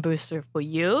confident booster for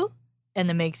you, and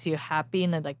it makes you happy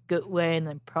in a like good way and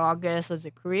then progress as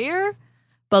a career.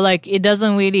 But like, it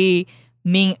doesn't really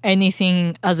mean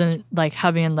anything as in like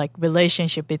having like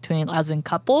relationship between as in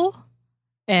couple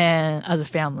and as a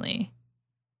family.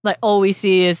 Like, all we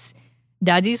see is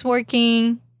daddy's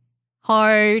working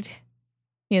hard,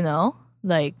 you know,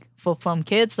 like from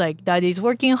kids, like daddy's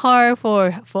working hard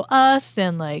for us,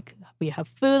 and like we have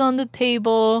food on the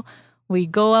table. We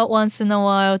go out once in a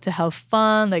while to have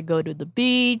fun, like go to the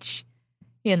beach,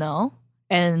 you know,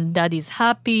 and daddy's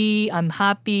happy, I'm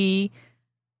happy.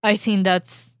 I think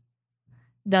that's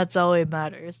all it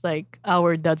matters. Like,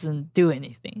 our doesn't do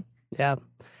anything. Yeah.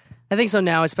 I think so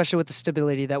now, especially with the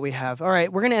stability that we have. All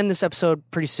right, we're going to end this episode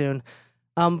pretty soon.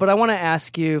 But I want to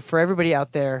ask you, for everybody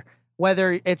out there,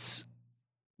 whether it's,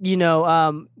 you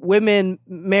know, women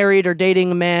married or dating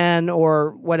a man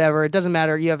or whatever, it doesn't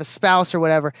matter. You have a spouse or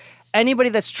whatever. Anybody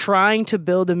that's trying to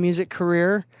build a music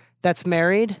career that's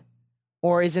married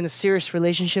or is in a serious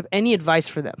relationship, any advice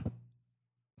for them?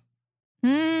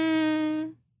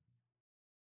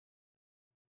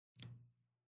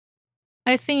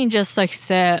 I think just like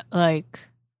set like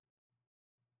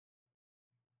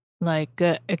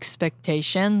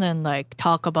expectation and like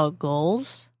talk about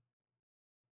goals,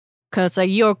 because like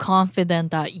you're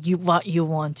confident that what you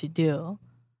want to do.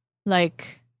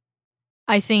 Like,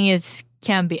 I think it's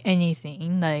can be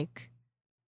anything, like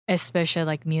especially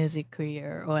like music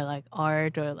career or like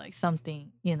art or like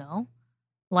something,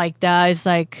 like that. Is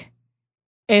like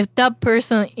if that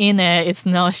person in it is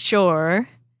not sure,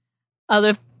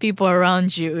 other people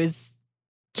around you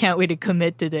can't really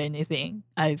commit to do anything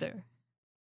either.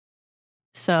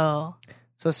 So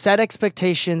set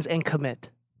expectations and commit.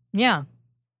 yeah.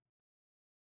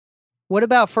 What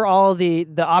about for all the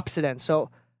opposite end? So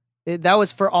that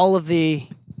was for all of the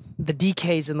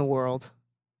DKs in the world.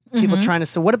 People Mhm. trying to.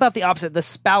 So what about the opposite? The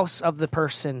spouse of the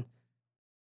person,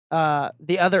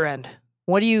 the other end.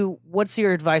 What's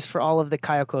your advice for all of the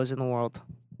Kayokos in the world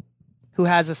who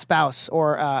has a spouse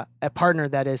or a partner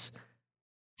that is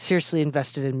seriously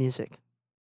invested in music?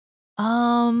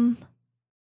 I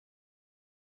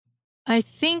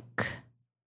think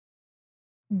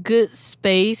good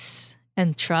space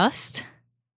and trust,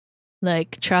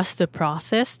 like trust the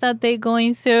process that they're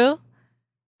going through,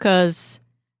 because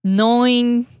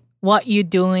knowing what you're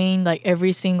doing, like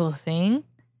every single thing,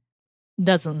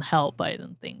 doesn't help. I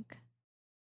don't think.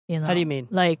 How do you mean?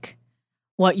 Like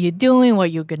what you're doing, what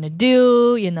you're gonna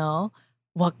do,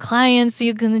 what clients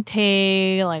you're gonna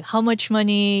take, like how much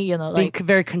money, like Being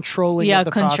very controlling of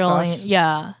the process.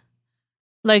 Yeah,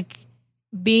 like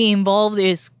being involved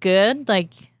is good.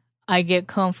 Like I get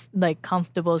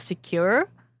comfortable, secure,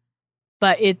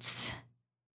 but it's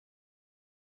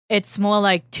more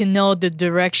like to know the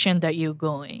direction that you're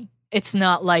going. It's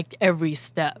not like every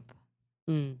step.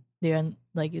 They're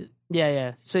like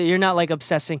Yeah. So you're not like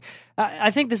obsessing.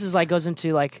 I think this is like goes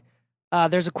into like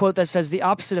there's a quote that says the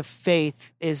opposite of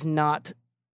faith is not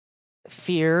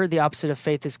fear. The opposite of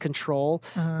faith is control.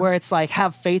 Where it's like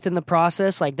have faith in the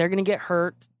process. Like they're gonna get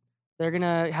hurt. They're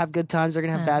gonna have good times. They're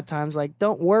gonna have bad times. Like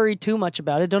don't worry too much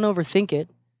about it. Don't overthink it.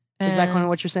 Is that kind of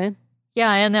what you're saying?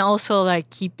 Yeah, and then also like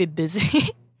keep it busy.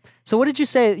 So what did you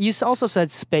say? You also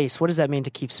said space. What does that mean to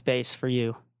keep space for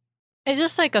you? It's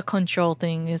just like a control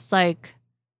thing. It's like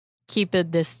keep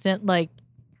it distant, like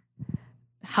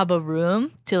have a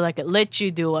room to like let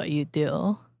you do what you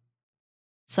do.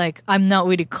 It's like I'm not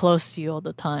really close to you all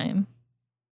the time.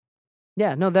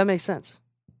 Yeah, no, that makes sense.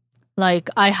 Like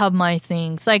I have my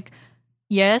things. Like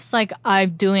yes, like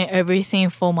I'm doing everything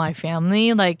for my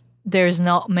family. Like there's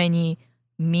not many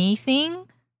me thing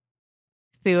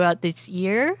throughout this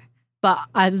year, but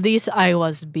at least I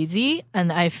was busy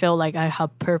and I felt like I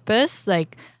have purpose.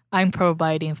 Like I'm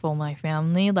providing for my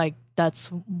family. Like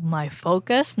that's my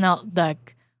focus, not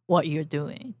like what you're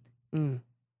doing.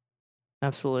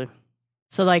 Absolutely.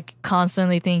 So like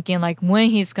constantly thinking like when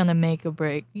he's gonna make a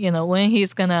break, when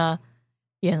he's gonna,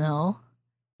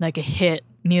 like a hit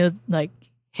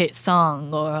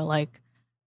song or like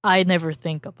I never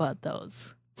think about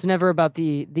those. It's never about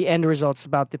the end results,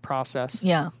 about the process.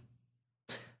 Yeah.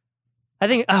 I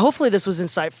think hopefully this was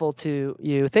insightful to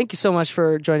you. Thank you so much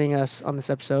for joining me on this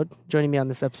episode.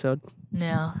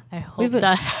 Yeah, I hope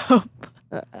that helped.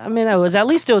 I mean, at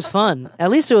least it was fun. At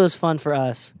least it was fun for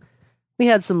us. We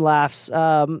had some laughs.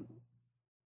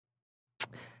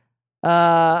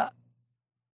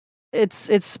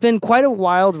 It's been quite a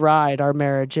wild ride, our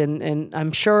marriage, and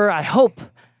I hope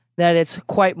that it's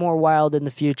quite more wild in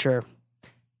the future.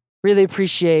 Really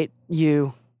appreciate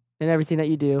you and everything that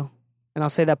you do. And I'll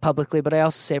say that publicly, but I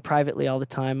also say it privately all the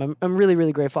time. I'm really,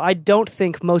 really grateful. I don't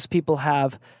think most people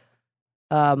have.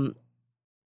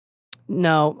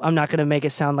 No, I'm not going to make it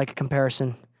sound like a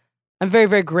comparison. I'm very,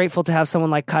 very grateful to have someone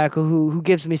like Kayako who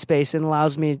gives me space and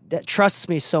that trusts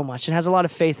me so much and has a lot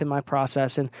of faith in my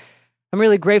process. And I'm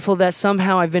really grateful that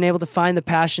somehow I've been able to find the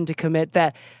passion to commit,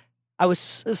 that I was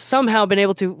somehow been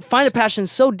able to find a passion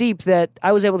so deep that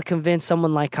I was able to convince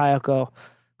someone like Kayako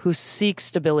who seeks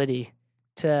stability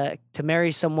to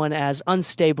marry someone as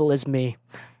unstable as me.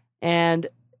 And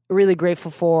really grateful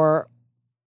for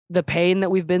the pain that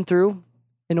we've been through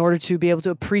in order to be able to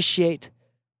appreciate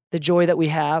the joy that we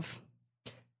have.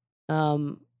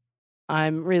 I'm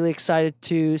really excited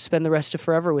to spend the rest of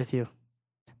forever with you.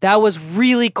 That was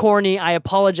really corny. I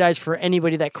apologize for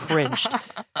anybody that cringed.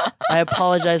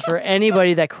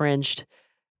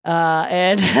 And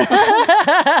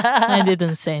I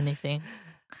didn't say anything.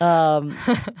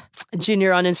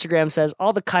 Junior on Instagram says,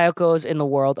 all the Kayokos in the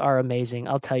world are amazing.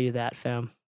 I'll tell you that,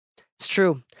 fam. It's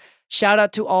true. Shout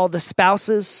out to all the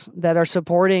spouses that are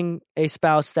supporting a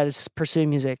spouse that is pursuing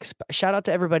music. Shout out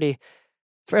to everybody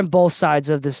from both sides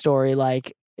of the story.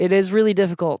 Like, it is really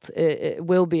difficult. It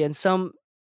will be. And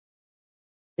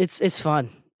it's fun.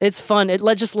 It's fun.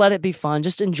 Just let it be fun.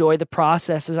 Just enjoy the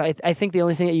processes. I think the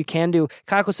only thing that you can do,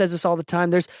 Kayako says this all the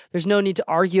time, there's no need to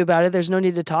argue about it. There's no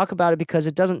need to talk about it because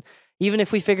it doesn't, even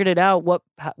if we figured it out,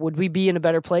 would we be in a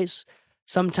better place?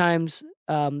 Sometimes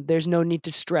there's no need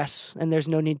to stress and there's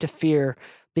no need to fear,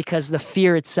 because the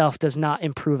fear itself does not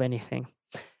improve anything.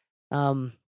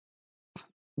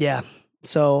 Yeah.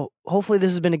 So hopefully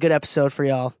this has been a good episode for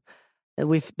y'all. And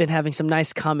we've been having some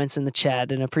nice comments in the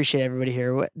chat, and appreciate everybody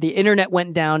here. The internet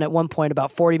went down at one point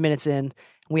about 40 minutes in.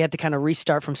 We had to kind of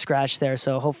restart from scratch there.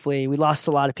 So hopefully we lost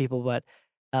a lot of people, but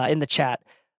in the chat,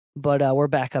 but we're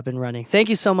back up and running. Thank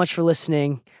you so much for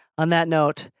listening. On that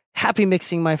note, happy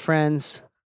mixing, my friends.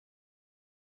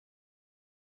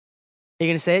 Are you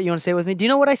going to say it? You want to say it with me? Do you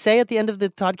know what I say at the end of the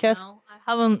podcast? No,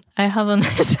 I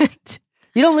haven't listened.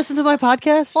 You don't listen to my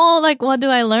podcast? Well, like, what do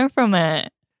I learn from it?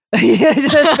 Yeah,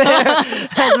 that's fair.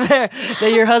 That's fair.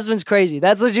 That your husband's crazy.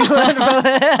 That's what you learned from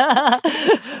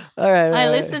it. All right. I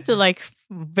listened to like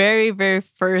very, very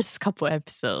first couple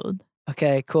episodes.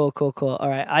 Okay, cool. All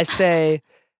right. I say,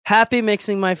 happy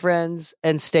mixing, my friends,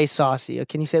 and stay saucy.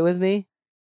 Can you say it with me?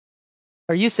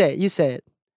 Or you say it.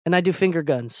 And I do finger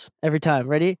guns every time.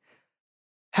 Ready?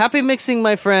 Happy mixing,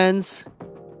 my friends.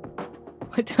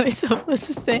 What am I supposed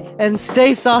to say? And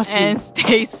stay saucy. And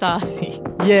stay saucy.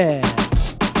 Yeah.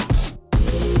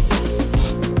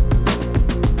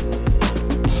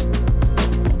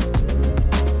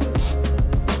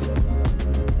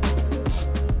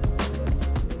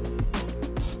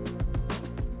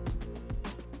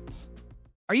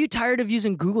 Are you tired of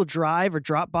using Google Drive or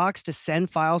Dropbox to send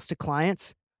files to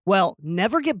clients? Well,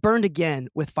 never get burned again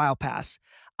with FilePass.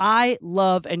 I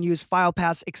love and use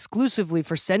FilePass exclusively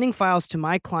for sending files to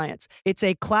my clients. It's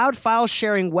a cloud file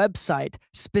sharing website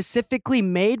specifically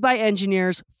made by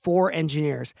engineers for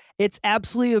engineers. It's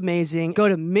absolutely amazing. Go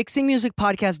to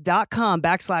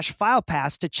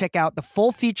mixingmusicpodcast.com/FilePass to check out the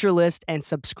full feature list and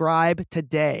subscribe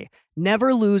today.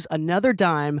 Never lose another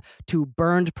dime to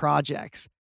burned projects.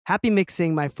 Happy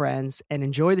mixing, my friends, and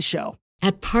enjoy the show.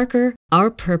 At Parker, our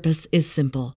purpose is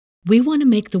simple. We want to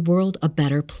make the world a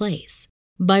better place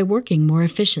by working more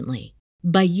efficiently,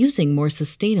 by using more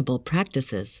sustainable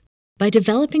practices, by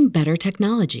developing better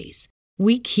technologies.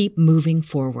 We keep moving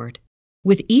forward.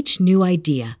 With each new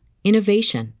idea,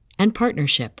 innovation, and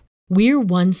partnership, we're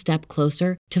one step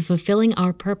closer to fulfilling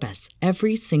our purpose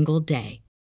every single day.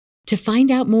 To find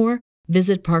out more,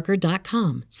 visit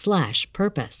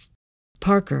parker.com/purpose.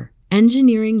 Parker,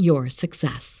 engineering your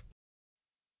success.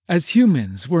 As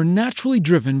humans, we're naturally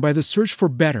driven by the search for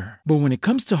better. But when it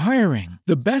comes to hiring,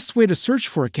 the best way to search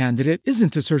for a candidate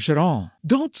isn't to search at all.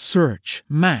 Don't search,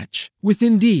 match with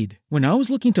Indeed. When I was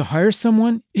looking to hire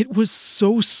someone, it was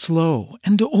so slow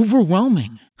and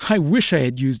overwhelming. I wish I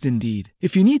had used Indeed.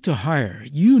 If you need to hire,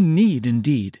 you need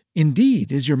Indeed.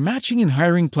 Indeed is your matching and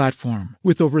hiring platform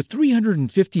with over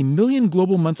 350 million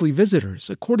global monthly visitors,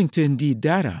 according to Indeed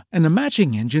data, and a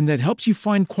matching engine that helps you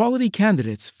find quality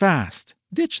candidates fast.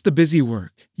 Ditch the busy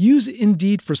work. Use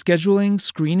Indeed for scheduling,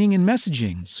 screening, and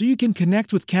messaging so you can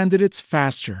connect with candidates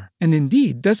faster. And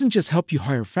Indeed doesn't just help you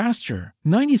hire faster.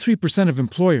 93% of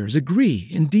employers agree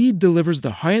Indeed delivers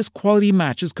the highest quality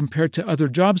matches compared to other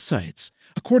job sites,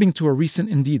 according to a recent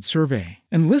Indeed survey.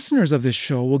 And listeners of this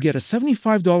show will get a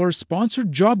 $75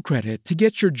 sponsored job credit to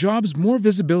get your jobs more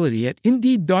visibility at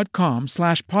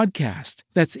Indeed.com/podcast.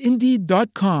 That's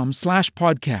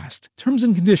Indeed.com/podcast. Terms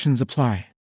and conditions apply.